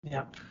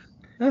 Yeah.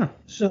 Oh,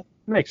 so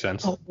makes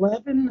sense.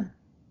 11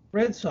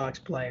 Red Sox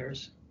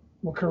players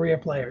were career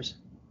players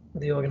for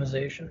the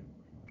organization.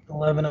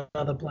 11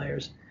 other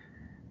players,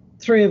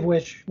 3 of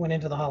which went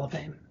into the Hall of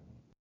Fame.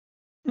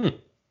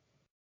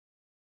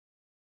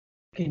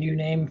 Can you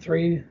name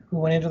 3 who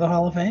went into the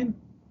Hall of Fame?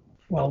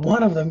 Well,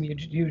 one of them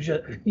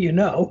you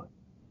know.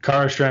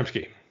 Carl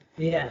Yastrzemski.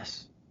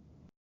 Yes.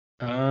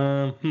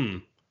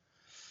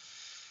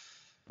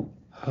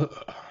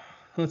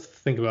 Let's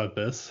think about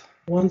this.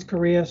 One's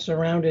career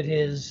surrounded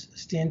his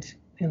stint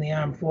in the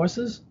armed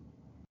forces.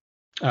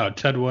 Oh,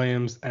 Ted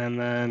Williams, and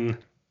then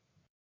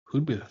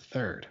who'd be the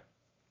third?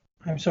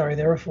 I'm sorry,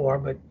 there were 4,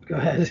 but go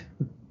ahead.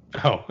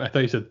 Oh, I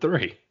thought you said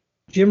 3.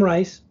 Jim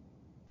Rice.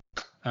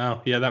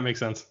 Oh, yeah, that makes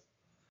sense.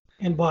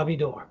 And Bobby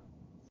Doerr.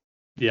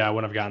 Yeah, I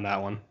wouldn't have gotten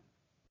that one.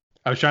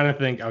 I was trying to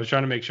think. I was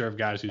trying to make sure of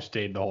guys who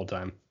stayed the whole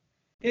time.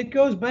 It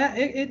goes back.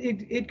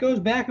 It goes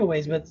back a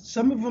ways, but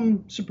some of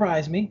them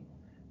surprised me.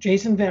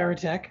 Jason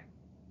Varitek.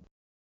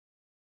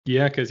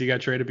 Yeah, because he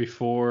got traded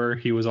before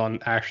he was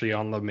actually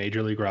on the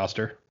major league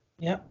roster.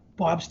 Yep.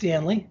 Bob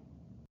Stanley.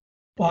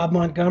 Bob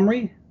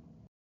Montgomery,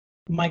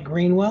 Mike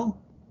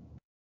Greenwell,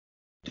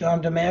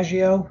 Tom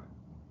DiMaggio,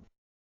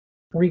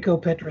 Rico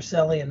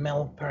Petrocelli, and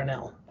Mel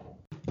Parnell.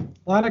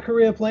 A lot of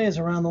career players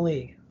around the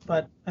league,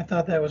 but I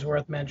thought that was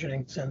worth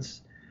mentioning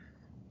since,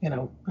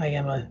 I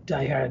am a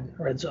diehard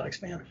Red Sox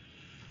fan.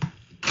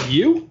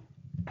 You?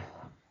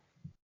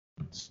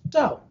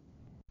 So,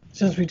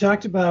 since we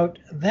talked about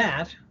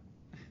that,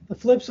 the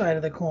flip side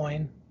of the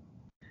coin,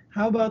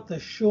 how about the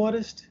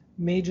shortest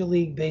Major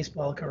League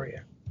Baseball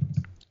career?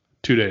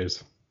 2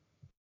 days.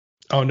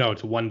 Oh, no,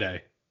 it's 1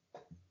 day.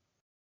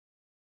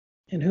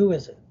 And who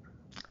is it?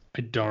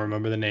 I don't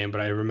remember the name,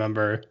 but I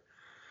remember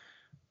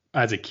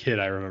as a kid,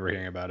 I remember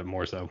hearing about it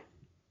more so.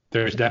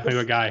 There's definitely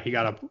a guy, he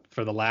got up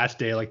for the last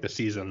day like the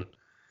season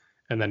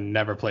and then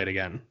never played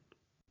again.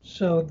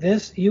 So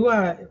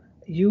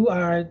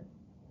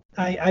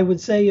I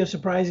would say you're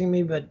surprising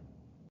me, but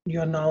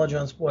your knowledge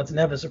on sports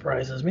never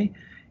surprises me.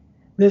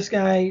 This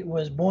guy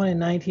was born in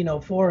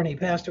 1904 and he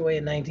passed away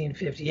in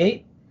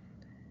 1958.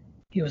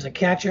 He was a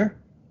catcher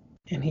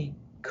and he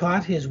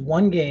caught his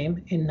one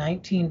game in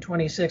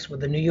 1926 with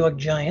the New York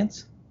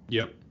Giants.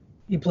 Yep.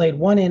 He played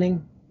 1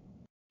 inning,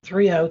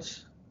 3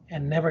 outs,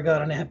 and never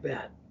got an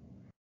at-bat.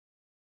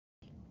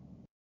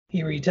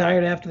 He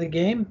retired after the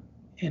game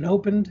and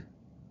opened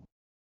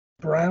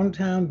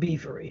Browntown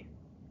Beefery,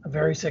 a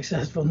very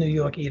successful New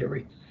York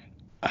eatery.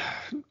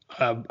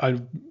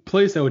 A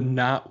place that would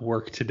not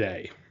work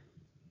today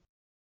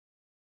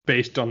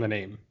based on the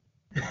name.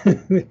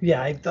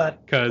 Yeah, I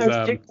thought because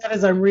that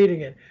as I'm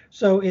reading it.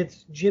 So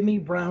it's Jimmy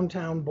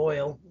Browntown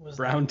Boyle.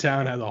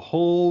 Browntown has a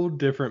whole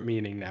different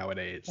meaning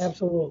nowadays.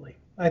 Absolutely.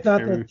 I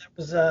thought that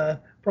was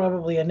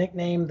probably a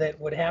nickname that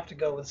would have to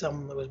go with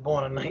someone that was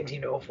born in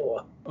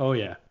 1904. Oh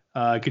yeah.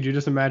 Could you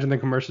just imagine the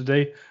commercial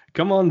today?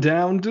 Come on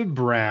down to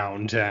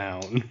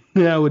Browntown.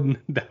 That would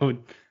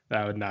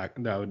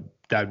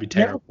be terrible.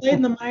 Never played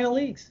in the minor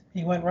leagues.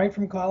 He went right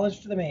from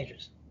college to the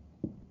majors.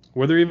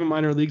 Were there even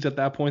minor leagues at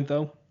that point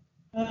though?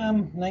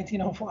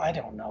 1904. I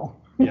don't know.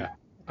 Yeah,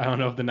 I don't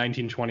know if the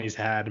 1920s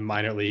had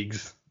minor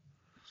leagues.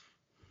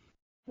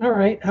 All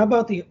right. How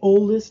about the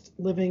oldest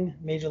living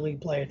major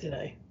league player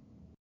today?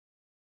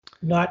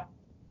 Not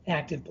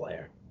active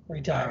player,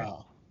 retired.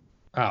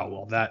 Oh,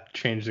 well, that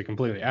changed it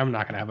completely. I'm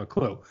not going to have a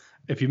clue.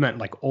 If you meant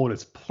like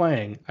oldest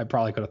playing, I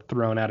probably could have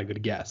thrown out a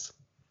good guess.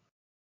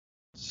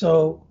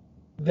 So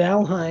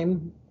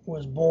Valheim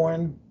was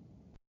born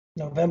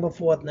November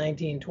 4th,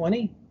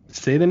 1920.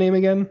 Say the name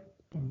again?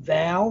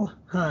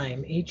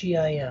 Valheim,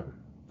 H-E-I-M.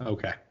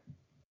 Okay.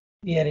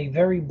 He had a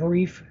very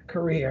brief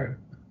career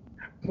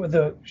with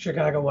the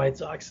Chicago White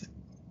Sox.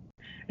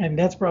 And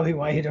that's probably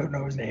why you don't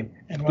know his name.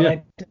 And when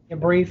I say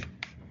brief,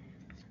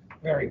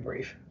 very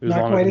brief. It was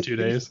longer than 2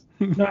 days.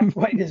 Not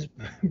quite as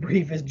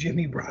brief as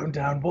Jimmy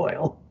Browntown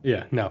Boyle.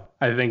 Yeah, no.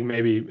 I think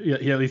maybe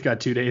he at least got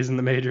 2 days in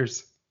the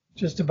majors.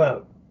 Just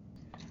about.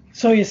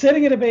 So you're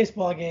sitting at a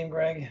baseball game,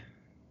 Greg,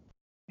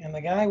 and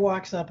the guy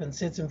walks up and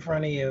sits in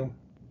front of you,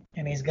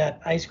 and he's got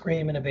ice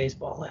cream in a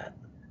baseball hat.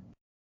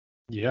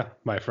 Yeah,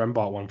 my friend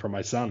bought one for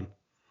my son.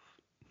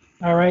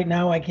 All right,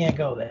 now I can't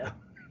go there.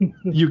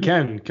 You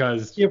can,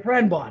 because... Your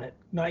friend bought it,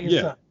 not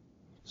your son.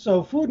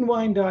 So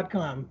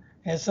foodandwine.com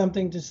has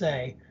something to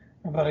say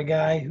about a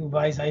guy who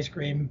buys ice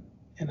cream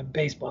in a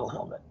baseball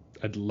helmet.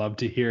 I'd love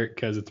to hear it,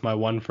 because it's my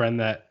one friend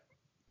that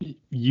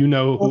you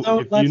know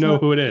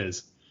who it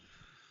is.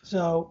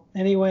 So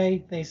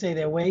anyway, they say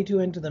they're way too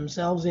into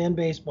themselves and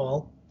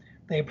baseball.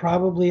 They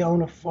probably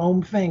own a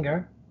foam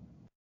finger.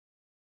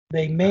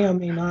 They may or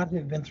may not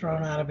have been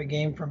thrown out of a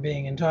game from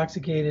being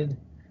intoxicated,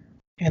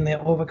 and they're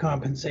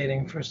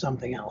overcompensating for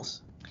something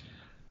else.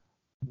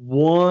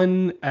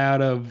 One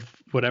out of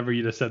whatever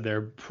you just said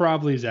there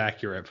probably is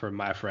accurate for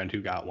my friend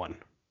who got one.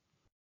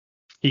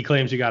 He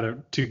claims he got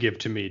it to give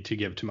to me to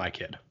give to my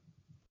kid.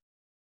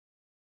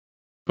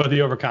 But the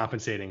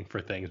overcompensating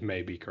for things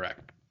may be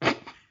correct.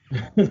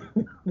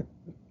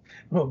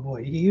 Oh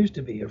boy, he used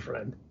to be your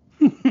friend.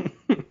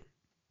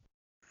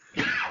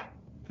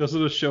 This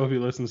will just show if he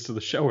listens to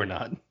the show or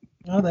not.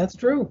 Oh, that's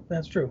true.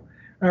 That's true.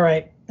 All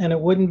right, and it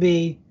wouldn't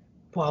be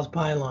Paul's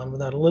Pylon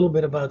without a little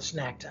bit about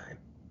snack time.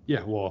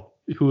 Yeah, well,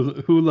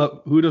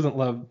 who doesn't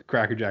love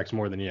Cracker Jacks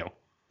more than you?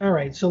 All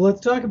right, so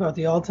let's talk about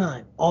the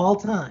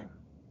all-time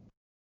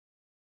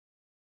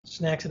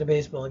snacks at a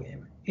baseball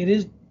game. It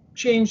is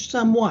changed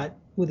somewhat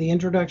with the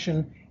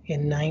introduction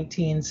in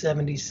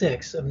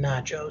 1976 of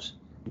nachos.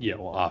 Yeah,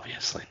 well,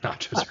 obviously,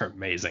 nachos are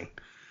amazing.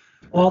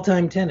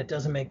 All-time 10, it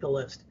doesn't make the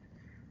list.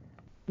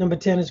 Number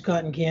 10 is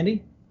cotton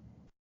candy.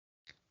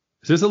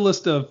 Is this a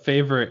list of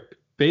favorite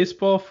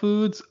baseball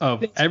foods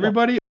of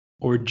everybody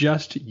or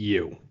just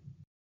you?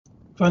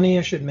 Funny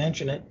I should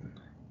mention it.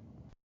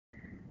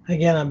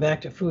 Again, I'm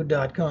back to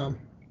food.com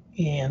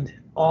and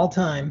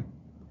all-time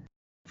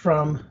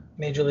from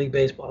Major League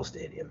Baseball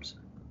stadiums.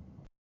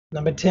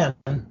 Number 10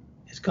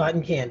 is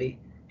cotton candy,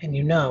 and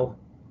you know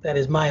that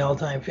is my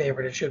all-time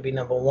favorite. It should be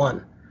number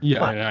 1. Yeah,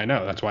 but, I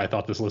know. That's why I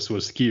thought this list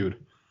was skewed.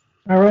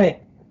 All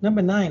right.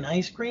 Number 9,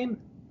 ice cream.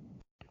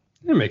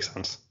 It makes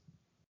sense.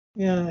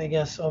 Yeah, I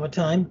guess over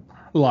time.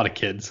 A lot of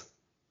kids.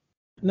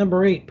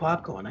 Number 8,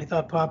 popcorn. I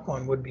thought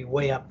popcorn would be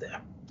way up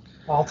there.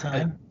 All I,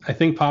 time. I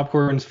think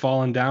popcorn's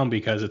fallen down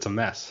because it's a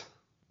mess.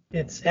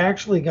 It's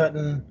actually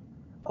gotten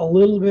a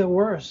little bit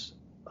worse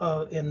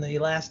in the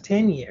last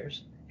 10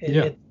 years.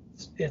 Yeah.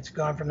 It's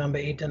gone from number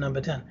 8 to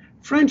number 10.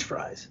 French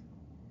fries.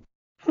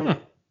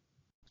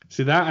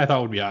 See, that I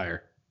thought would be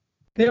higher.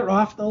 They're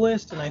off the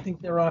list, and I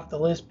think they're off the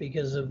list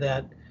because of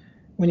that.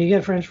 When you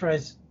get French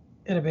fries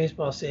at a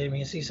baseball stadium,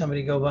 you see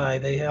somebody go by,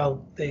 they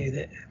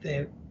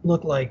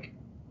look like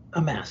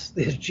a mess.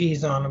 There's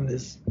cheese on them.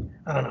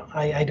 I don't know.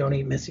 I don't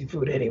eat messy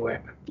food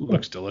anywhere.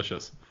 Looks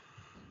delicious.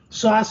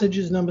 Sausage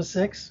is number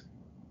 6.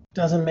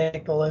 Doesn't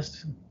make the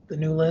list, the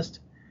new list.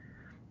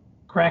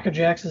 Cracker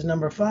Jacks is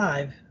number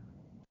 5,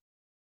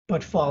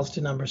 but falls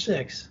to number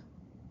 6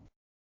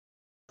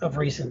 of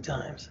recent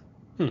times.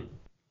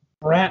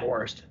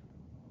 Bratwurst,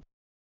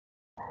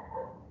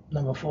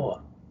 number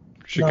 4.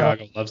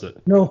 Chicago loves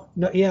it. No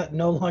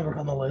longer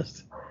on the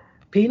list.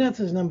 Peanuts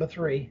is number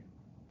 3.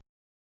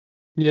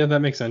 Yeah, that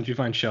makes sense. You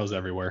find shells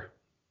everywhere.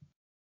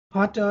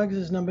 Hot dogs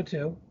is number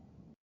 2.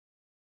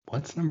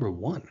 What's number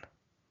 1?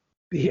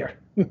 Beer.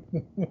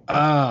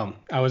 I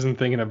wasn't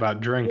thinking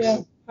about drinks. Yeah,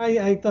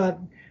 I thought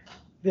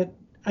that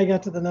I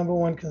got to the number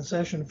 1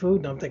 concession food,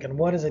 and I'm thinking,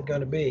 what is it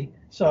going to be?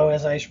 So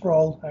as I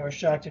scrolled, I was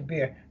shocked at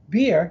beer.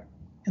 Beer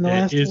in the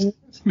last 10 years.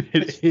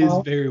 It is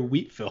very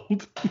wheat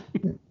filled.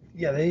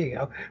 Yeah, there you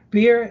go.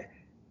 Beer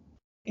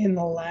in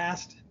the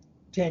last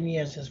 10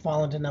 years has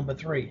fallen to number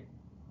 3.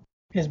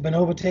 Has been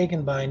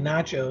overtaken by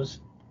nachos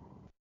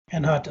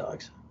and hot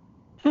dogs.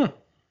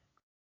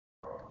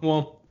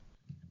 Well,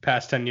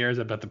 past 10 years,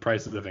 I bet the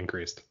prices have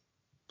increased.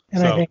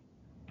 And I think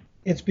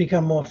it's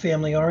become more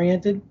family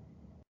oriented.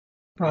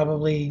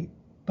 Probably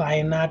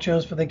buying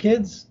nachos for the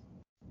kids.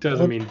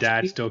 Doesn't mean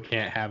dad still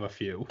can't have a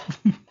few.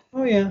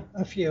 Oh yeah,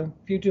 a few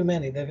too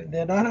many.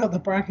 They're not out in the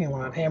parking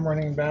lot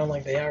hammering around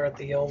like they are at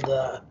the old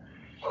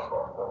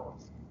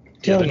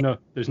tailgate.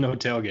 There's no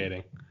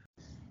tailgating.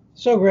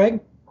 So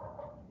Greg,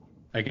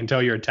 I can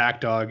tell your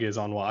attack dog is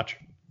on watch.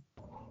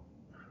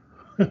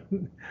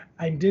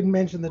 I didn't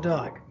mention the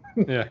dog.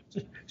 Yeah.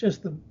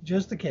 just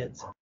the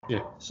kids.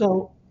 Yeah.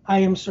 So I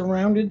am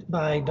surrounded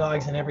by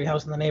dogs in every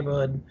house in the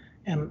neighborhood,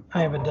 and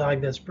I have a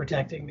dog that's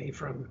protecting me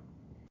from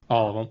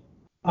all of them.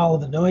 All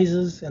of the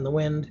noises and the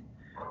wind.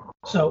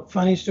 So,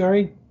 funny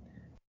story,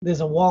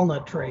 there's a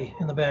walnut tree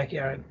in the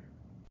backyard,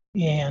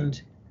 and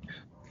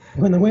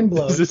when the wind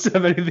blows... Does this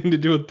have anything to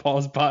do with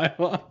Paul's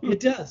pylon? It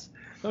does.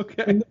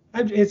 Okay.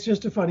 It's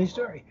just a funny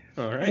story.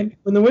 All right. And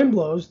when the wind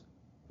blows,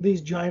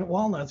 these giant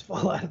walnuts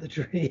fall out of the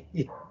tree.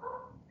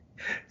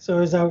 So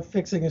I was out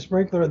fixing a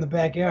sprinkler in the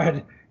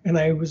backyard, and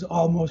I was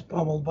almost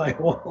pummeled by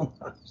a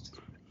walnut.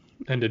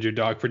 And did your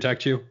dog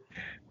protect you?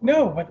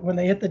 No, but when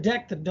they hit the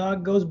deck, the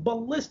dog goes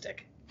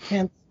ballistic.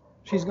 Hence,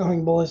 she's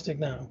going ballistic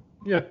now.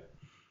 Yeah.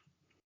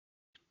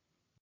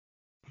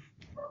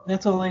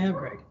 That's all I have,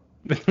 Greg.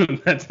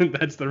 that's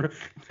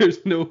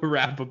there's no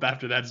wrap up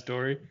after that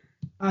story.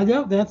 I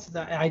know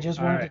I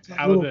just wanted to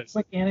tell a little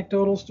quick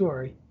anecdotal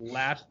story.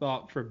 Last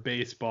thought for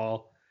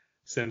baseball,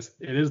 since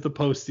it is the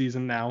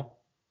postseason now.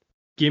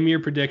 Give me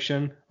your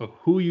prediction of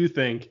who you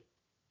think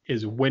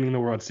is winning the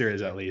World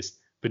Series, at least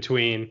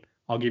between.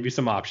 I'll give you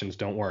some options.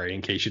 Don't worry,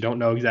 in case you don't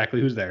know exactly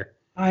who's there.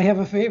 I have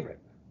a favorite.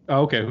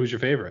 Oh, okay, who's your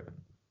favorite?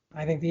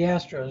 I think the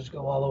Astros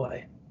go all the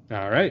way.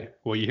 All right.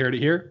 Well, you heard it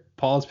here.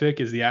 Paul's pick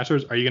is the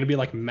Astros. Are you going to be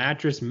like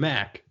Mattress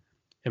Mac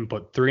and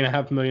put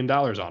 $3.5 million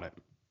on it?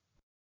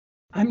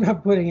 I'm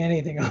not putting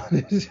anything on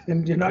it,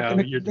 and you're not going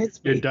to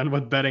convince me. You're done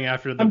with betting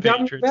after the I'm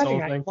Patriots done with whole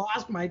betting. thing? I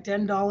lost my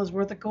 $10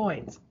 worth of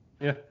coins.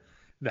 Yeah,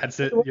 that's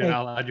it. You're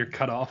not allowed. You're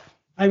cut off.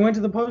 I went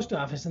to the post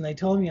office, and they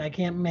told me I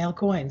can't mail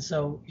coins,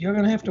 so you're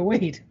going to have to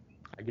wait.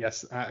 I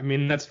guess. I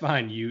mean, that's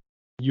fine.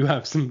 You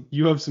have some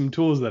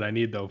tools that I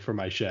need though for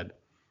my shed.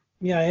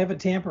 Yeah, I have a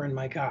tamper in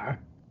my car.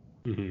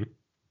 Mm-hmm.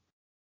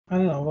 I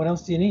don't know. What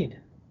else do you need?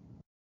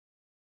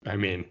 I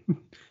mean,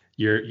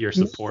 your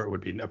support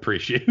would be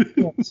appreciated.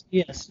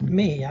 Yes,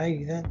 me.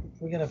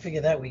 We got to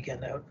figure that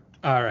weekend out.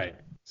 All right.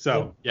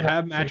 So you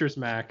have Mattress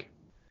Mac.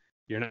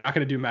 You're not going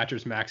to do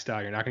Mattress Mac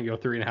style. You're not going to go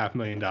 $3.5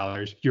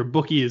 million. Your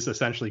bookie has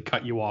essentially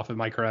cut you off. Am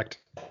I correct?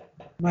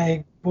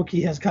 My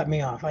bookie has cut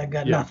me off. I've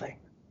got nothing.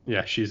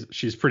 Yeah,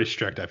 she's pretty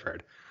strict, I've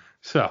heard.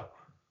 So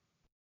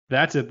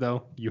that's it,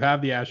 though. You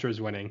have the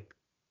Astros winning.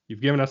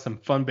 You've given us some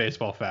fun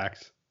baseball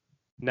facts.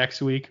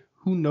 Next week,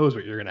 who knows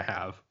what you're going to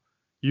have?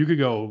 You could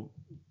go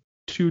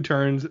 2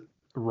 turns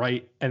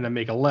right and then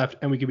make a left,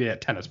 and we could be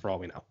at tennis for all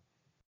we know.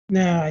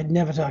 No, I'd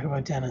never talk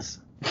about tennis.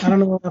 I don't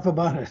know enough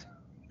about it.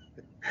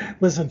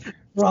 Listen,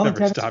 for all the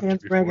tennis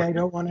fans, Greg, I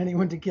don't want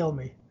anyone to kill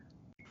me.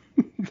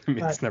 I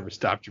mean, it's never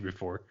stopped you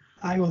before.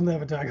 I will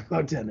never talk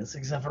about tennis,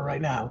 except for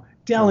right now.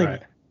 Telling you,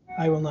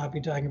 I will not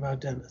be talking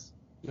about tennis.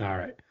 All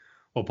right.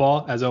 Well,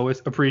 Paul, as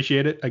always,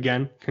 appreciate it.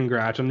 Again,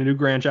 congrats on the new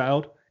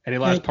grandchild. Any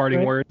last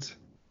parting words?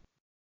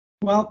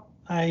 Well,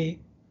 I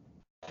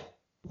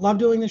love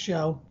doing the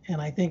show, and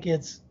I think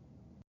it's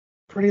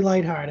pretty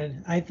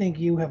lighthearted. I think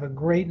you have a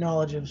great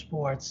knowledge of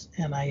sports,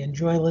 and I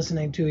enjoy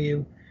listening to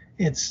you.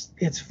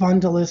 It's fun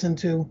to listen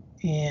to,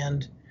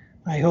 and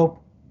I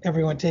hope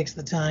everyone takes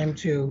the time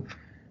to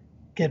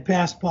get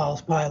past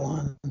Paul's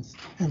pylons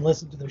and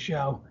listen to the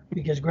show,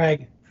 because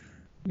Greg,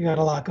 you got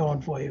a lot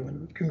going for you,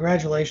 and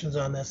congratulations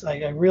on this. I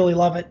really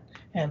love it,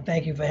 and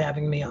thank you for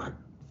having me on.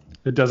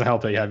 It doesn't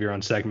help that you have your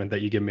own segment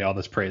that you give me all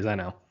this praise. I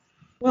know.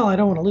 Well, I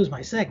don't want to lose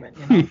my segment.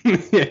 You know?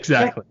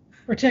 Exactly.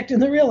 Protecting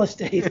the real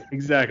estate.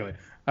 Exactly.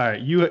 All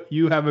right.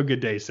 You have a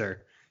good day,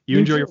 sir. You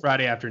enjoy your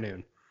Friday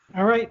afternoon.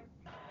 All right.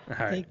 All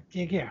right.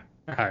 Take care.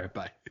 All right.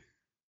 Bye.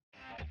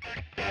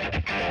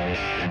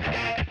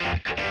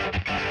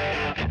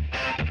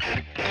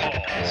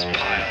 Paul's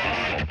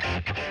Pylon.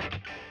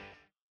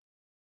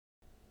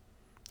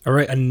 All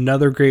right,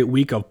 another great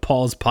week of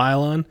Paul's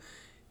Pylon.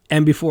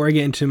 And before I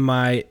get into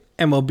my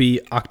MLB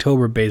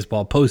October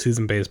baseball,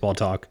 postseason baseball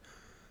talk,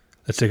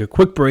 let's take a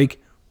quick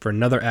break for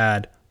another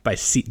ad by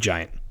Seat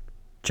Giant.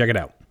 Check it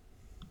out.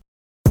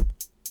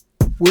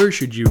 Where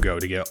should you go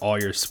to get all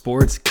your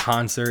sports,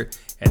 concert,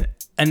 and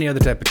any other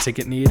type of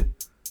ticket need?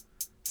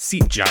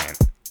 Seat Giant.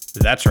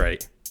 That's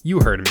right.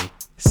 You heard me.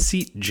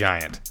 Seat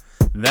Giant.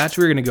 That's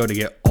where you're going to go to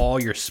get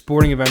all your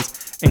sporting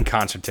events and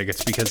concert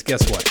tickets, because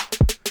guess what?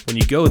 When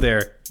you go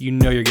there, you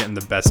know you're getting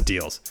the best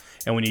deals.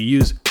 And when you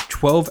use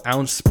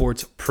 12-ounce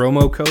sports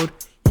promo code,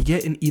 you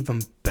get an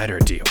even better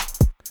deal.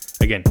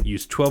 Again,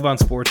 use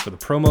 12-ounce sports for the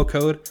promo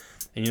code,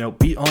 and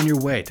be on your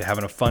way to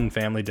having a fun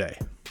family day.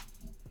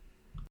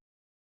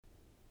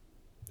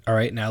 All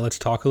right, now let's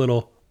talk a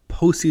little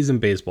postseason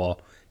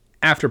baseball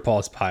after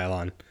Paul's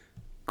Pylon.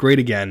 Great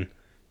again,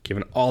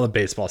 given all the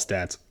baseball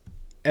stats.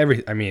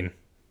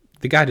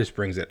 The guy just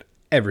brings it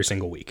every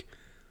single week.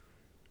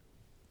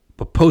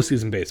 But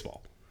postseason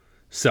baseball.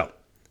 So,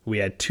 we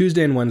had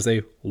Tuesday and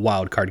Wednesday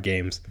wild card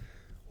games.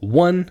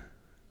 One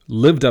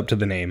lived up to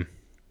the name.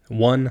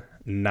 One,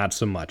 not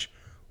so much.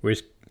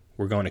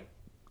 We're going to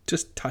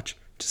just touch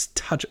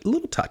a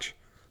little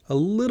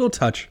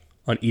touch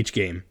on each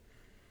game.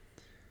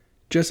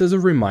 Just as a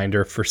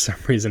reminder, for some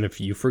reason, if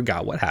you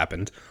forgot what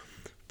happened.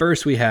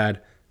 First, we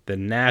had the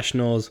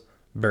Nationals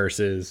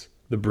versus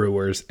the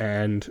Brewers.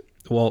 And,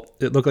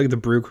 it looked like the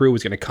Brew Crew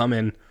was going to come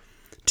in,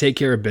 take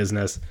care of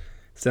business,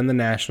 send the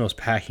Nationals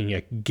packing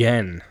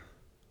again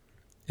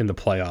in the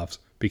playoffs,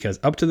 because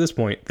up to this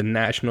point, the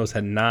Nationals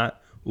had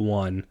not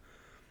won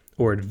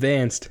or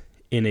advanced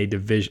in a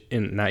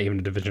division, not even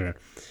a division.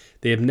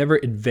 They have never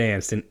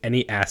advanced in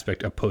any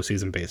aspect of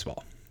postseason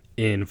baseball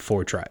in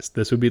 4 tries.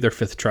 This would be their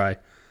 5th try,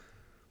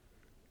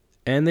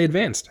 and they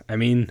advanced.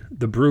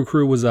 The Brew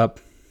Crew was up.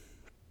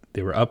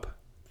 They were up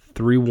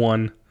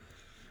 3-1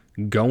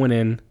 going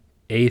in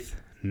 8th,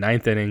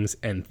 9th innings,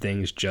 and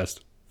things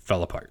just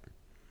fell apart.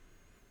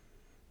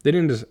 They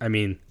didn't just,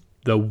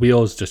 the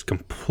wheels just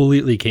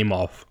completely came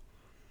off.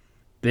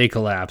 They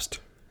collapsed.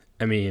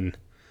 They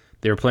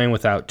were playing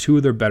without 2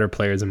 of their better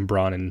players in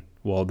Braun and,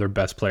 their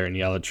best player in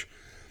Yelich.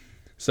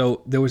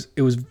 So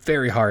it was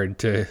very hard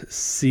to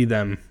see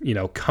them,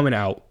 coming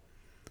out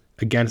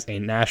against a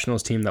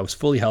Nationals team that was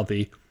fully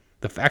healthy.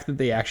 The fact that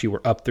they actually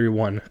were up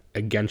 3-1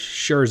 against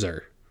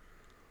Scherzer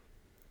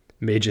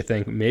made you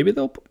think maybe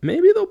they'll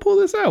pull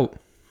this out.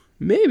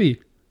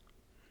 Maybe.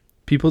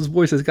 People's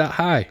voices got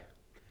high.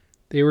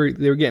 They were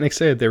getting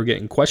excited. They were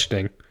getting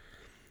questioning.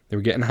 They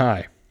were getting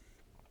high.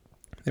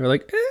 They were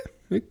like,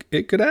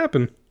 it could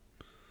happen.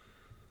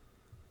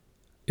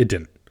 It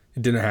didn't.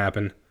 It didn't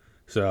happen.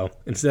 So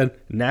instead,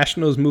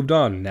 Nationals moved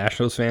on.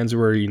 Nationals fans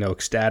were,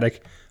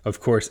 ecstatic. Of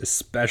course,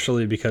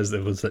 especially because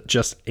it was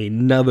just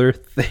another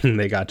thing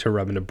they got to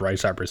rub into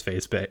Bryce Harper's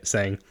face,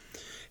 saying,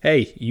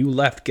 hey, you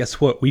left.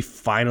 Guess what? We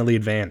finally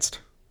advanced.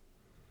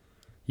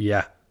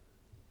 Yeah.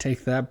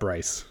 Take that,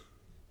 Bryce.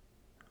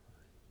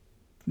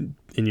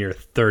 In your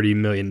 $30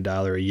 million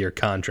a year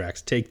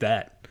contracts. Take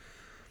that.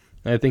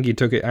 I think he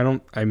took it. I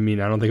don't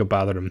think it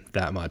bothered him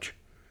that much.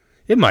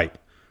 It might.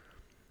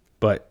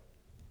 But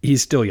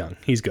he's still young.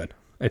 He's good.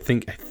 I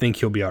think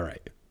he'll be all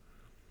right.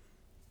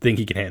 Think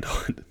he can handle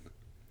it.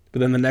 But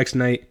then the next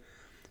night,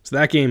 so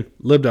that game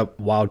lived up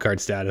wild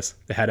card status.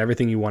 They had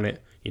everything you wanted,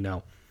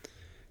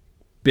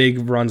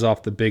 Big runs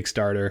off the big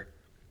starter.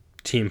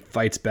 Team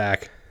fights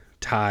back,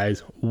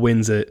 ties,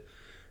 wins it,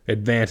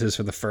 advances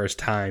for the first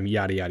time,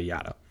 yada, yada,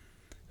 yada.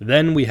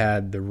 Then we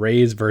had the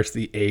Rays versus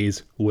the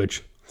A's,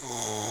 which,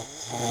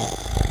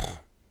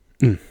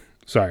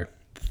 sorry,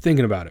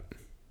 thinking about it,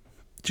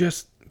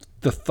 just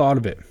the thought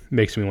of it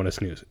makes me want to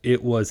snooze.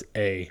 It was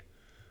a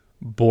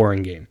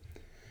boring game.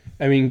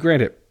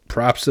 Granted,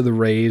 props to the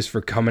Rays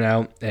for coming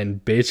out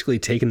and basically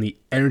taking the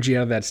energy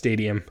out of that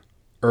stadium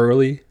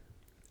early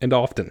and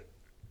often.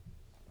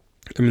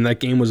 That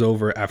game was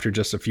over after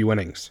just a few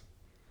innings.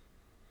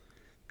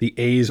 The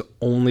A's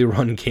only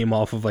run came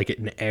off of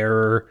an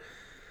error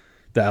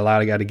that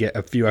allowed a guy to get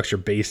a few extra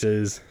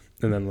bases.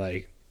 And then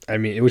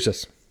it was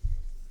just,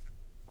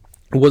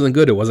 it wasn't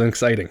good. It wasn't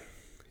exciting.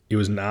 It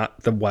was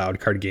not the wild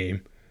card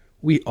game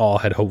we all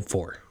had hoped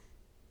for.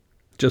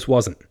 It just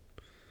wasn't.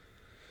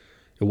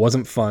 It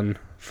wasn't fun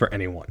for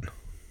anyone,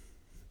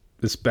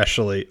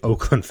 especially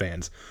Oakland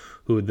fans,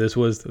 who this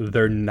was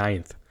their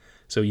 9th.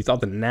 So you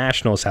thought the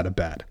Nationals had it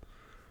bad.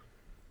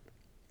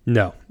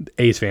 No,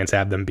 A's fans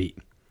have them beat.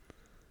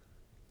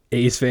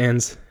 A's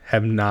fans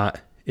have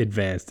not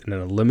advanced in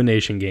an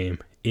elimination game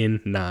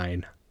in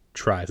 9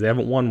 tries. They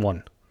haven't won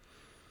one.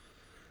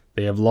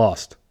 They have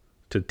lost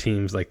to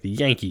teams like the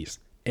Yankees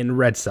and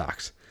Red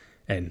Sox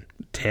and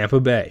Tampa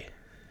Bay.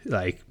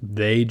 Like,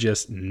 they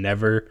just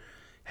never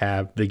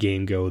have the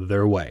game go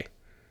their way.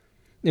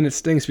 And it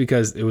stinks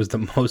because it was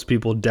the most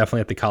people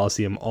definitely at the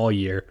Coliseum all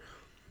year,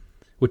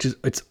 which is,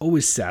 it's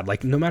always sad.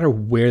 Like, no matter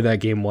where that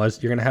game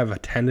was, you're going to have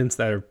attendance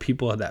that are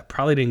people that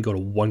probably didn't go to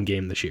one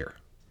game this year.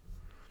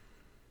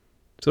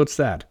 So it's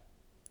sad.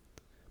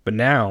 But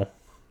now,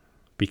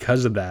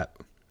 because of that,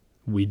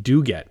 we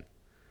do get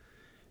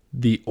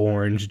the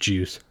orange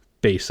juice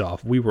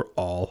face-off we were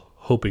all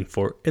hoping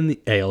for in the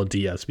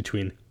ALDS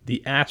between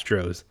the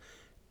Astros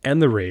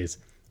and the Rays.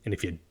 And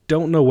if you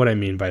don't know what I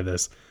mean by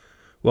this,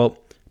 well,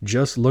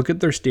 just look at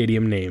their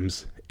stadium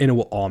names and it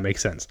will all make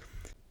sense.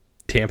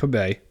 Tampa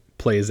Bay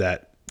plays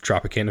at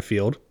Tropicana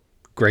Field,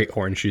 great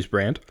orange juice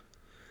brand.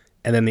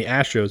 And then the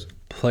Astros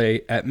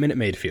play at Minute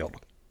Maid Field.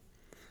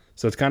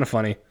 So it's kind of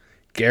funny.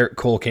 Garrett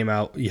Cole came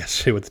out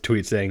yesterday with a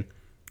tweet saying,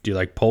 "Do you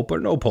like pulp or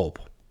no pulp?"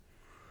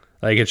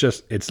 Like,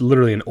 it's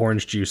literally an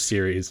orange juice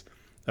series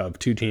of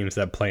two teams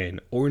that play in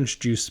orange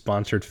juice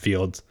sponsored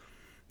fields,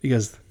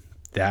 because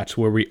that's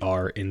where we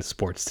are in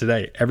sports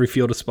today. Every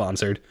field is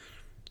sponsored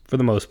for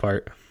the most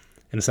part.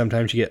 And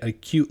sometimes you get a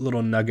cute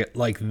little nugget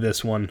like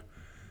this one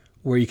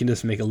where you can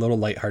just make a little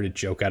lighthearted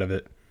joke out of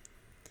it.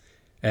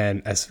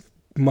 And as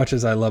much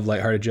as I love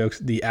lighthearted jokes,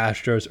 the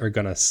Astros are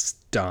going to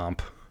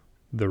stomp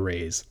the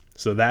Rays.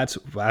 So that's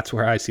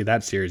where I see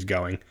that series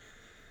going.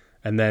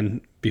 And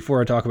then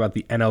before I talk about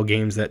the NL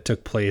games that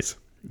took place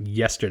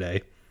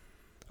yesterday,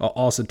 I'll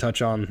also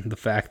touch on the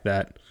fact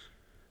that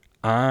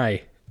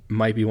I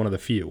might be one of the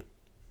few,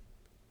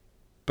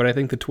 but I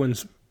think the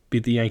Twins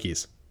beat the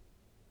Yankees.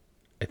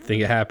 I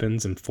think it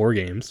happens in 4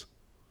 games.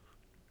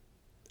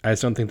 I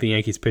just don't think the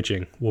Yankees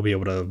pitching will be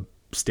able to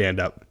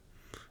stand up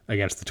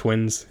against the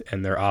Twins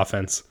and their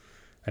offense.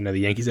 I know the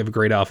Yankees have a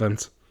great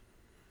offense.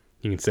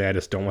 You can say I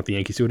just don't want the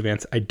Yankees to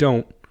advance. I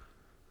don't.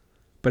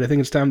 But I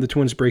think it's time the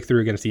Twins break through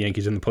against the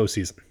Yankees in the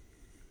postseason.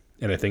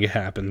 And I think it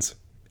happens.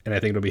 And I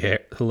think it'll be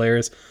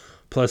hilarious.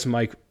 Plus,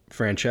 Mike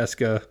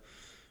Francesca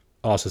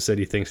also said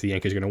he thinks the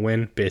Yankees are going to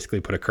win. Basically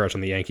put a curse on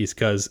the Yankees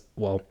because,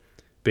 well,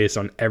 based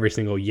on every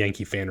single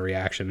Yankee fan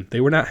reaction, they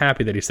were not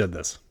happy that he said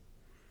this.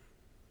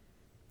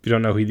 If you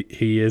don't know who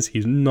he is,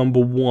 he's number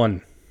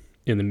 1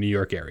 in the New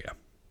York area.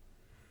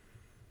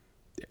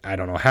 I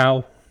don't know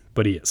how,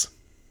 but he is.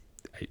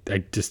 I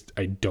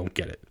don't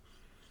get it.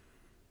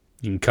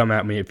 You can come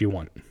at me if you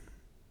want.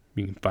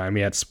 You can find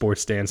me at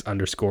sportsstance_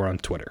 on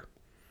Twitter.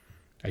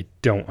 I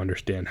don't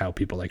understand how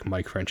people like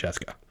Mike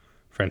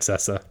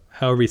Francesa,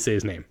 however you say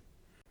his name.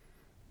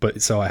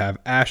 But so I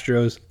have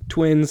Astros,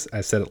 Twins,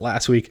 I said it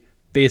last week,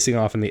 facing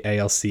off in the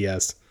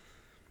ALCS.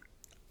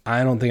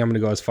 I don't think I'm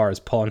going to go as far as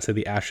Paul and say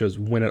the Astros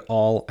win it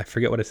all. I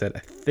forget what I said. I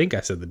think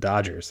I said the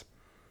Dodgers.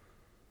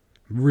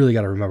 Really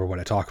got to remember what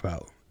I talk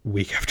about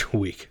week after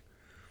week.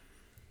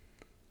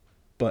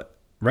 But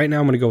right now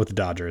I'm going to go with the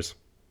Dodgers.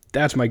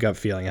 That's my gut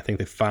feeling. I think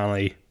they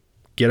finally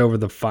get over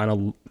the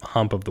final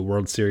hump of the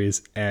World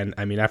Series. And,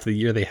 I mean, after the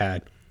year they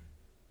had,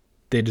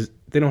 they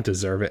don't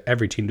deserve it.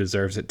 Every team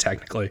deserves it,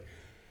 technically.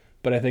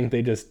 But I think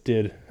they just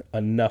did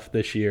enough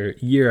this year.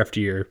 Year after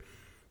year,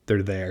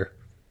 they're there.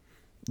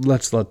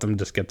 Let's let them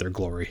just get their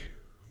glory.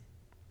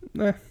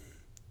 Why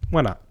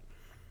not?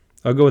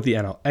 I'll go with the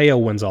NL.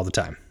 AL wins all the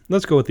time.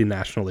 Let's go with the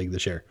National League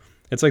this year.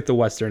 It's like the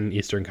Western and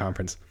Eastern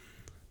Conference.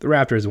 The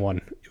Raptors won.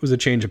 It was a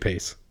change of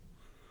pace.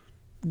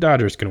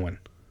 Dodgers can win.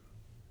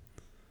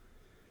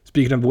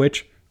 Speaking of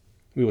which,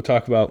 we will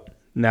talk about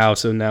now.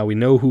 So now we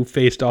know who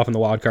faced off in the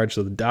wild card.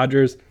 So the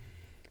Dodgers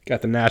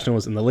got the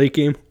Nationals in the late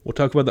game. We'll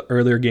talk about the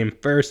earlier game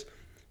first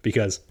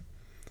because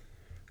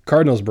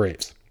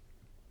Cardinals-Braves.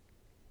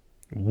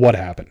 What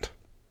happened?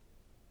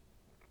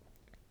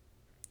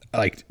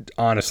 Like,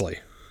 honestly,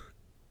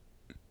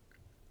 I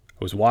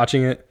was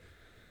watching it.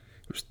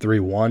 It was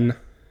 3-1.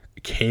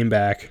 It came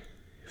back.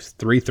 It was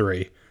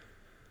 3-3.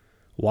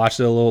 Watched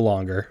it a little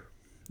longer.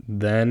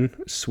 Then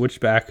switched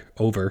back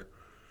over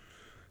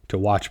to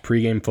watch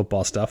pregame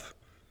football stuff.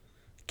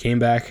 Came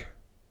back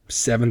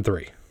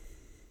 7-3.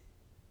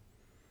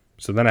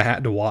 So then I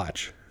had to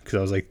watch because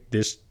I was like,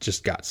 this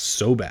just got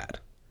so bad.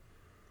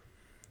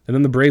 And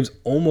then the Braves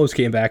almost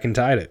came back and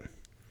tied it.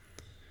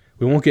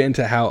 We won't get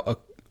into how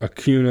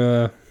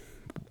Acuna,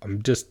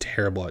 I'm just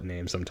terrible at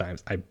names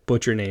sometimes. I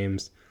butcher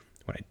names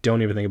when I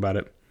don't even think about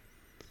it.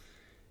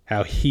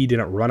 How he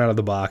didn't run out of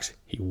the box.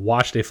 He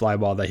watched a fly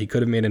ball that he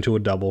could have made into a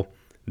double.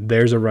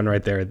 There's a run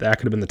right there. That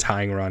could have been the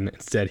tying run.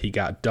 Instead, he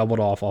got doubled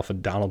off a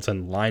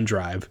Donaldson line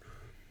drive.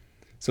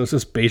 So it's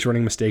just base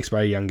running mistakes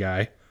by a young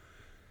guy.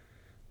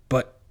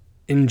 But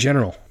in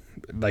general,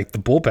 like the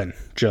bullpen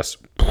just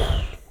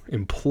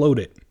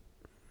imploded.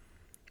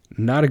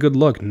 Not a good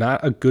look,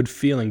 not a good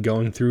feeling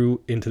going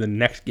through into the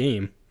next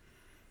game,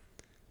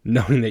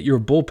 knowing that your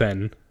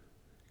bullpen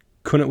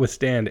couldn't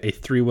withstand a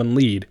 3-1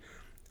 lead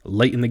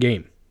late in the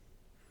game.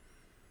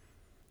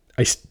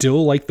 I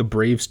still like the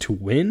Braves to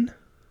win.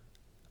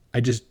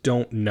 I just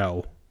don't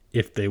know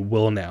if they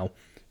will now,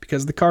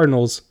 because the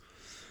Cardinals,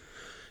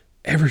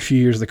 every few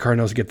years the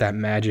Cardinals get that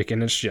magic,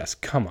 and it's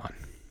just, come on.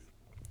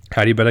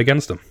 How do you bet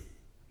against them?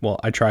 Well,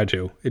 I try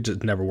to. It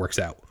just never works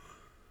out.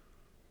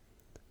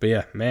 But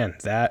yeah, man,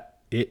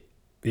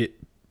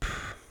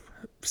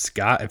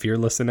 Scott, if you're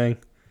listening,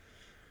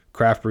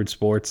 Craft Brewed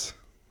Sports,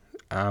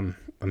 I'm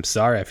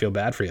sorry. I feel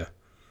bad for you.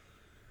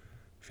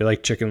 I feel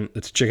like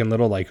Chicken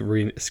Little, like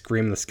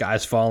scream the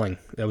sky's falling.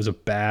 That was a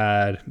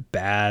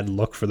bad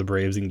look for the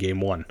Braves in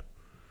game 1.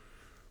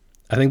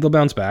 I think they'll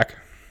bounce back.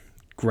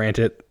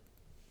 Granted,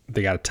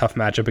 they got a tough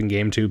matchup in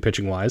game 2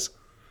 pitching wise.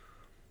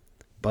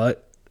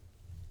 But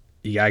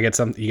you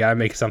gotta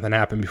make something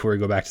happen before you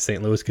go back to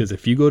St. Louis, because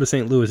if you go to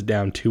St. Louis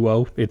down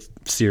 2-0, it's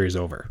series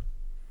over.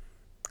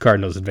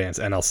 Cardinals advance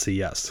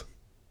NLCS.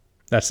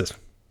 That's just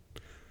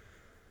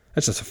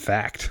a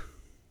fact.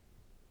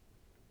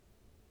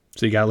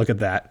 So you got to look at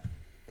that.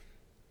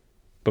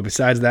 But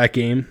besides that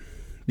game,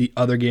 the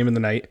other game of the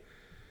night,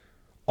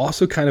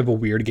 also kind of a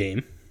weird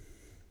game.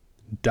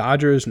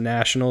 Dodgers,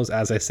 Nationals,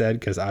 as I said,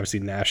 because obviously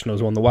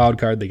Nationals won the wild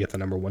card. They get the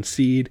number 1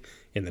 seed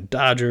in the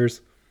Dodgers.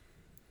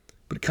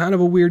 But kind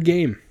of a weird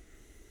game.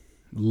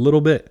 A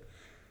little bit.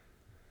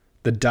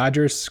 The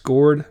Dodgers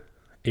scored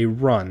a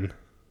run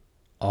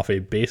off a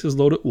bases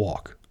loaded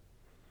walk,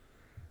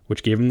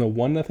 which gave them the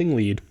 1-0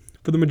 lead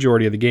for the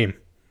majority of the game.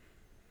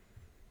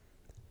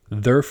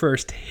 Their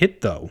first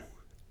hit, though,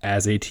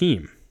 as a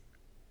team,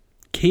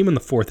 came in the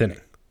 4th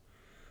inning.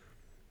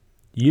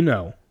 You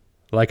know,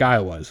 like I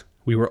was,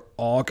 we were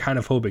all kind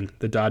of hoping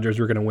the Dodgers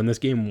were going to win this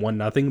game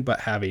 1-0, but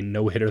have a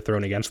no-hitter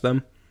thrown against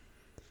them.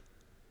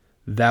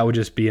 That would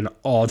just be an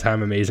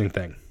all-time amazing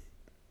thing.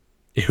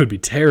 It would be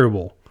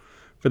terrible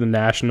for the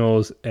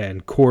Nationals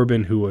and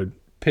Corbin, who would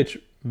pitch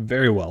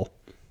very well.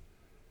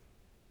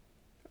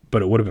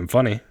 But it would have been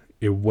funny.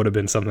 It would have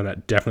been something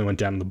that definitely went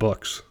down in the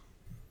books.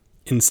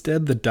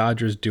 Instead, the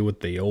Dodgers do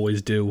what they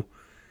always do,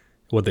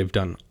 what they've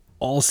done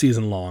all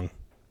season long,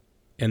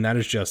 and that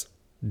is just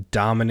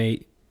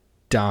dominate,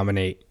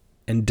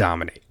 and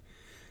dominate.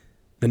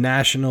 The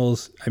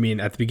Nationals, I mean,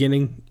 at the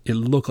beginning, it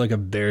looked like a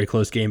very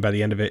close game. By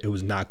the end of it, it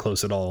was not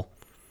close at all.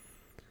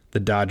 The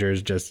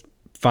Dodgers just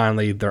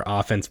finally, their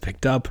offense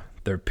picked up.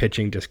 Their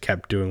pitching just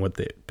kept doing what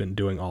they've been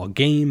doing all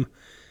game.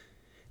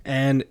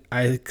 And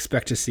I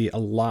expect to see a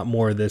lot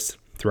more of this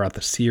throughout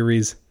the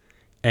series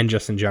and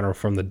just in general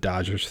from the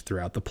Dodgers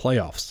throughout the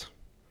playoffs.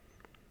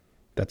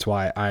 That's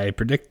why I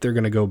predict they're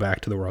going to go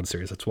back to the World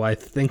Series. That's why I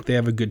think they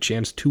have a good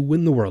chance to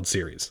win the World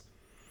Series.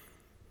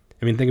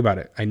 I mean, think about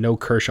it. I know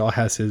Kershaw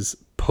has his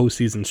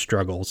postseason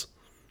struggles.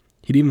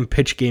 He didn't even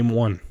pitch game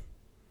 1.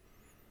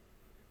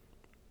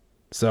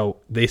 So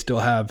they still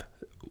have,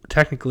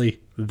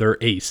 technically, their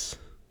ace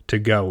to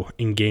go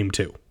in game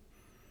 2.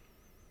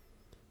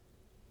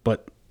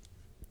 But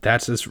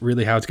that's just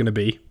really how it's going to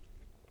be.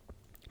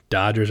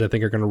 Dodgers, I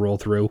think, are going to roll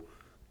through.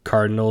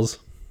 Cardinals,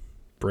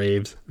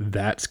 Braves,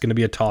 that's going to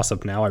be a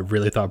toss-up now. I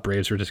really thought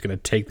Braves were just going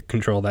to take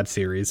control of that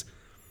series.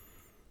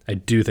 I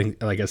do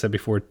think, like I said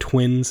before,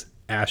 Twins,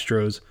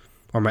 Astros,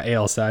 or my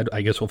AL side,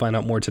 I guess we'll find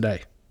out more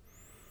today.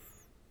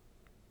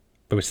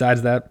 But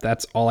besides that,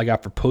 that's all I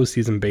got for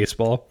postseason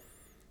baseball.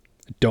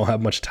 I don't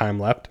have much time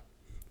left.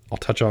 I'll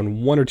touch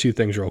on 1 or 2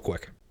 things real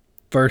quick.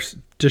 First,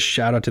 just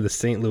shout out to the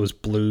St. Louis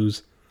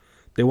Blues.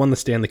 They won the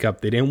Stanley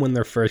Cup. They didn't win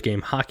their first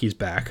game. Hockey's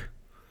back.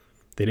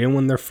 They didn't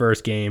win their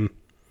first game.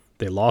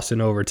 They lost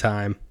in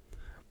overtime.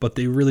 But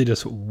they really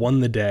just won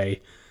the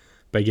day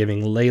by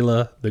giving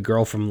Layla, the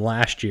girl from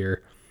last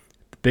year,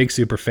 the big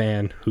super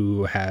fan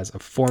who has a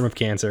form of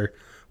cancer,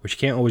 which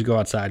can't always go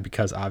outside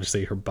because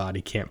obviously her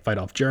body can't fight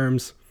off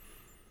germs.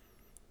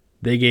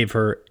 They gave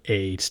her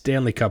a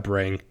Stanley Cup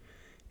ring,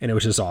 and it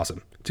was just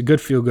awesome. It's a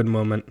good feel-good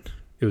moment.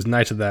 It was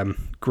nice of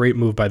them. Great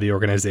move by the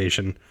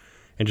organization.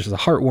 And just a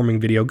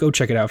heartwarming video. Go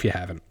check it out if you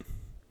haven't.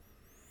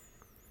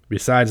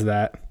 Besides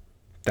that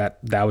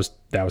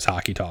was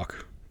hockey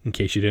talk. In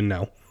case you didn't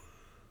know,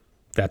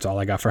 that's all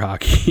I got for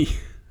hockey.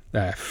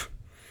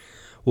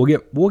 We'll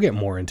get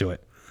more into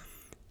it.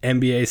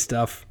 NBA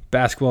stuff.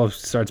 Basketball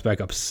starts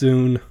back up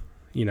soon.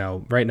 You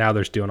know, right now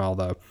they're doing all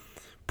the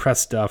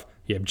press stuff.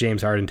 You have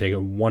James Harden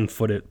taking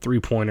 1-footed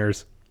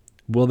 3-pointers.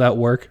 Will that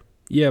work?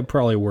 Yeah,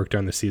 probably work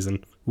during the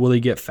season. Will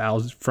he get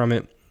fouls from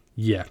it?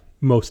 Yeah,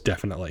 most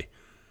definitely.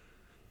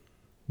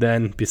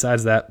 Then,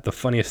 besides that, the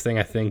funniest thing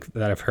I think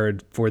that I've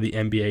heard for the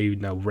NBA,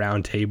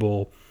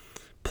 roundtable,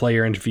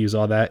 player interviews,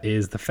 all that,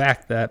 is the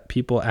fact that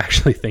people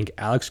actually think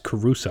Alex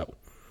Caruso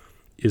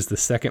is the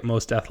second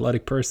most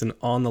athletic person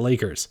on the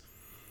Lakers.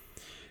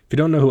 If you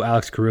don't know who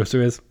Alex Caruso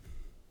is,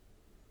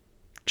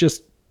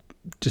 just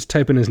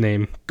type in his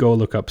name, go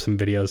look up some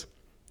videos.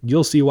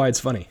 You'll see why it's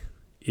funny.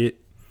 It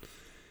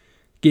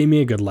gave me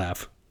a good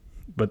laugh.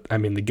 But, I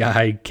mean, the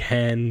guy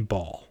can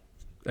ball.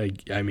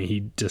 I mean,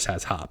 he just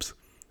has hops.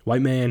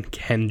 White man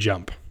can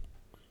jump.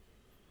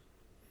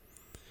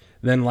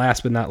 Then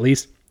last but not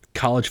least,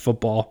 college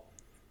football.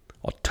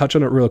 I'll touch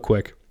on it real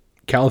quick.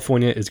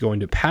 California is going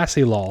to pass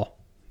a law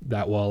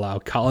that will allow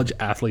college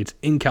athletes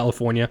in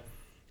California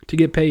to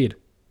get paid.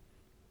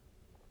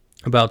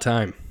 About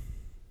time.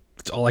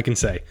 That's all I can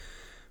say.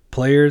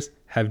 Players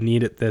have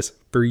needed this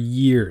for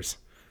years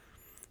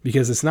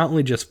because it's not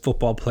only just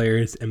football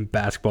players and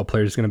basketball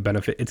players going to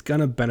benefit. It's going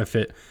to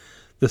benefit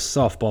the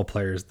softball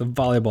players, the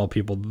volleyball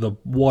people, the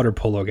water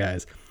polo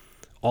guys.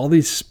 All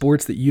these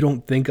sports that you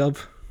don't think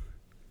of,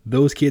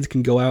 those kids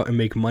can go out and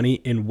make money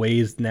in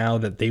ways now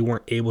that they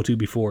weren't able to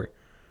before.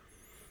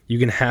 You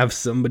can have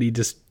somebody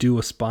just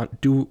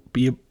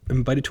be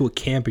invited to a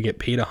camp and get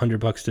paid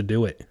 $100 to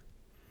do it.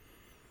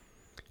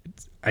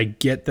 I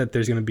get that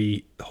there's going to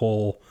be the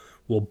whole,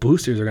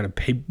 boosters are going to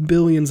pay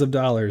billions of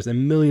dollars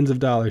and millions of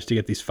dollars to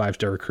get these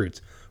 5-star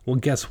recruits. Well,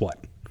 guess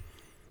what?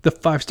 The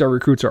 5-star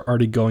recruits are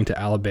already going to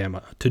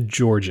Alabama, to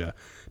Georgia,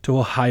 to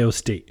Ohio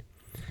State.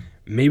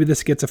 Maybe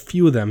this gets a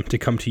few of them to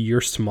come to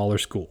your smaller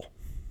school.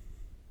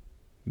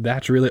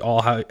 That's really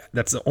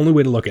that's the only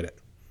way to look at it.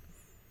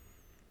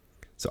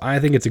 So I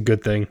think it's a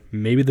good thing.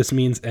 Maybe this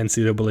means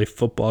NCAA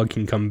football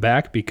can come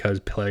back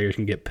because players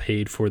can get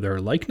paid for their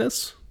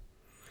likeness.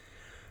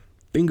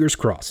 Fingers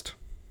crossed.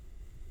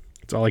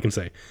 That's all I can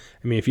say.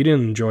 I mean, if you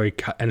didn't enjoy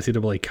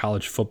NCAA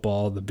college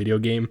football, the video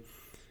game,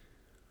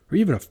 or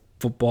even a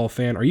football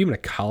fan, or even a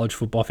college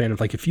football fan,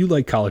 if you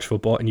like college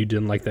football and you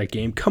didn't like that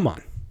game, come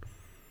on.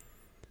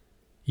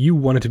 You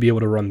wanted to be able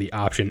to run the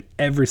option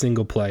every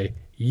single play.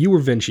 You were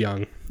Vince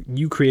Young.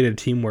 You created a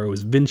team where it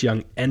was Vince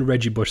Young and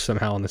Reggie Bush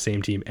somehow on the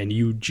same team, and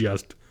you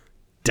just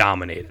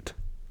dominated.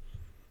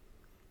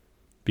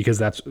 Because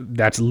that's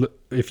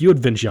if you had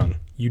Vince Young,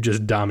 you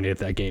just dominated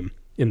that game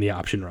in the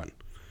option run.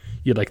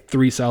 You had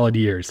 3 solid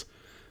years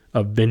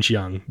of Vince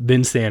Young,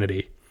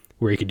 Vinsanity,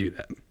 where he could do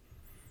that.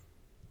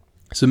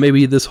 So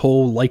maybe this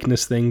whole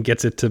likeness thing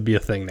gets it to be a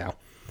thing now,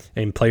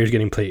 and players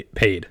getting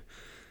paid.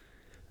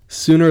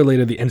 Sooner or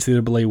later, the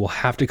NCAA will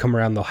have to come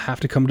around. They'll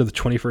have to come to the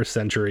 21st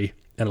century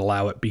and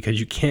allow it, because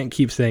you can't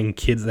keep saying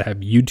kids that have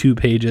YouTube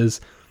pages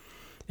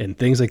and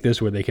things like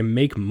this where they can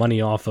make money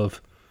off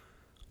of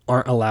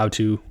aren't allowed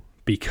to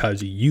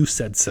because you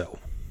said so.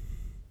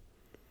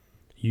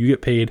 You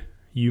get paid.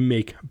 You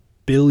make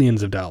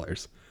billions of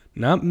dollars,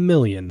 not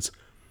millions,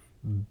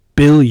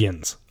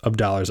 billions of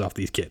dollars off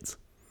these kids.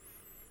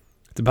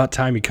 It's about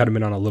time you cut them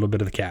in on a little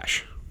bit of the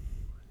cash.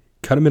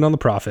 Cut them in on the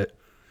profit.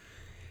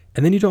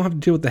 And then you don't have to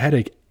deal with the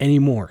headache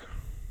anymore.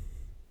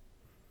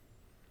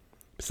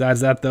 Besides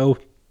that, though,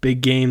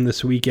 big game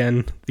this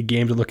weekend. The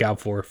game to look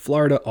out for.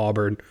 Florida,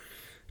 Auburn.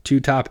 2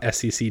 top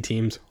SEC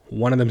teams.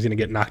 One of them is going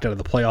to get knocked out of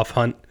the playoff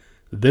hunt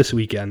this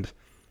weekend.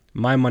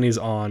 My money's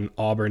on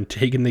Auburn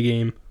taking the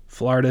game.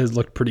 Florida has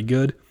looked pretty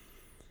good,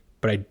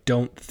 but I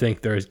don't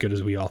think they're as good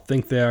as we all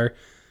think they are.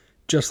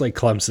 Just like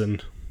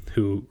Clemson,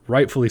 who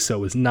rightfully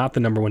so is not the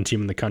number 1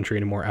 team in the country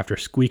anymore after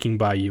squeaking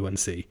by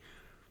UNC.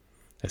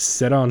 I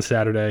said on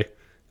Saturday,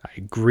 I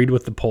agreed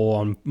with the poll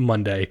on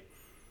Monday.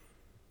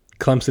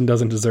 Clemson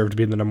doesn't deserve to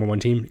be the number 1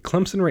 team.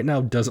 Clemson right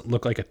now doesn't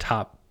look like a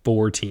top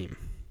 4 team.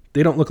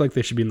 They don't look like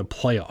they should be in the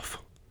playoff.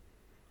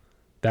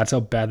 That's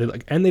how bad they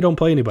look. And they don't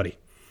play anybody.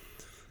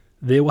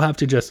 They will have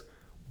to just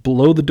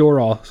blow the door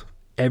off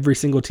every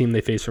single team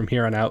they face from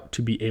here on out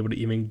to be able to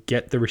even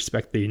get the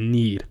respect they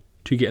need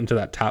to get into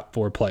that top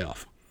 4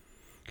 playoff.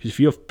 Because if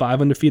you have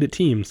 5 undefeated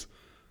teams,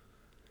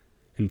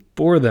 and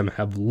 4 of them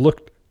have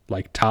looked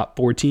like top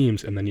 4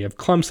 teams, and then you have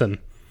Clemson,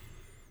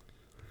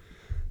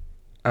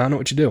 I don't know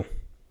what you do.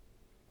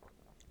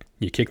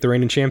 You kick the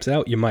reigning champs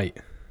out? You might.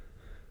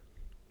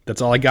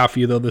 That's all I got for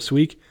you, though, this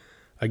week.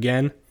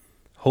 Again,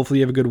 hopefully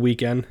you have a good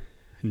weekend.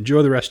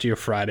 Enjoy the rest of your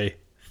Friday.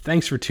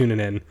 Thanks for tuning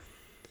in.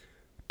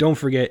 Don't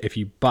forget, if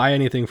you buy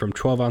anything from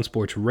 12 Ounce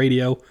Sports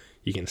Radio,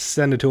 you can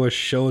send it to us,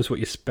 show us what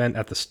you spent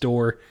at the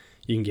store.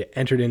 You can get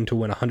entered in to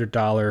win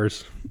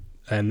 $100.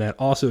 And then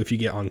also, if you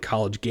get on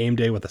College Game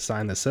Day with a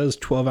sign that says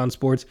 12 Ounce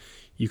Sports,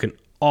 you can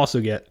also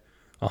get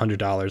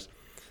 $100. So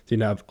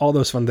you have all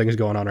those fun things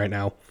going on right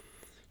now.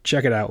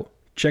 Check it out.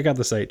 Check out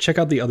the site. Check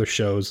out the other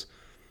shows.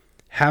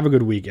 Have a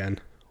good weekend.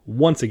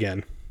 Once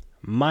again,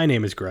 my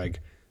name is Greg.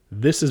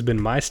 This has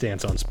been my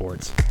stance on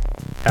sports.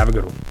 Have a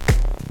good one.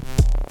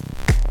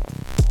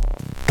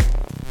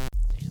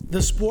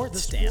 The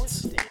Sports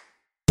Stance.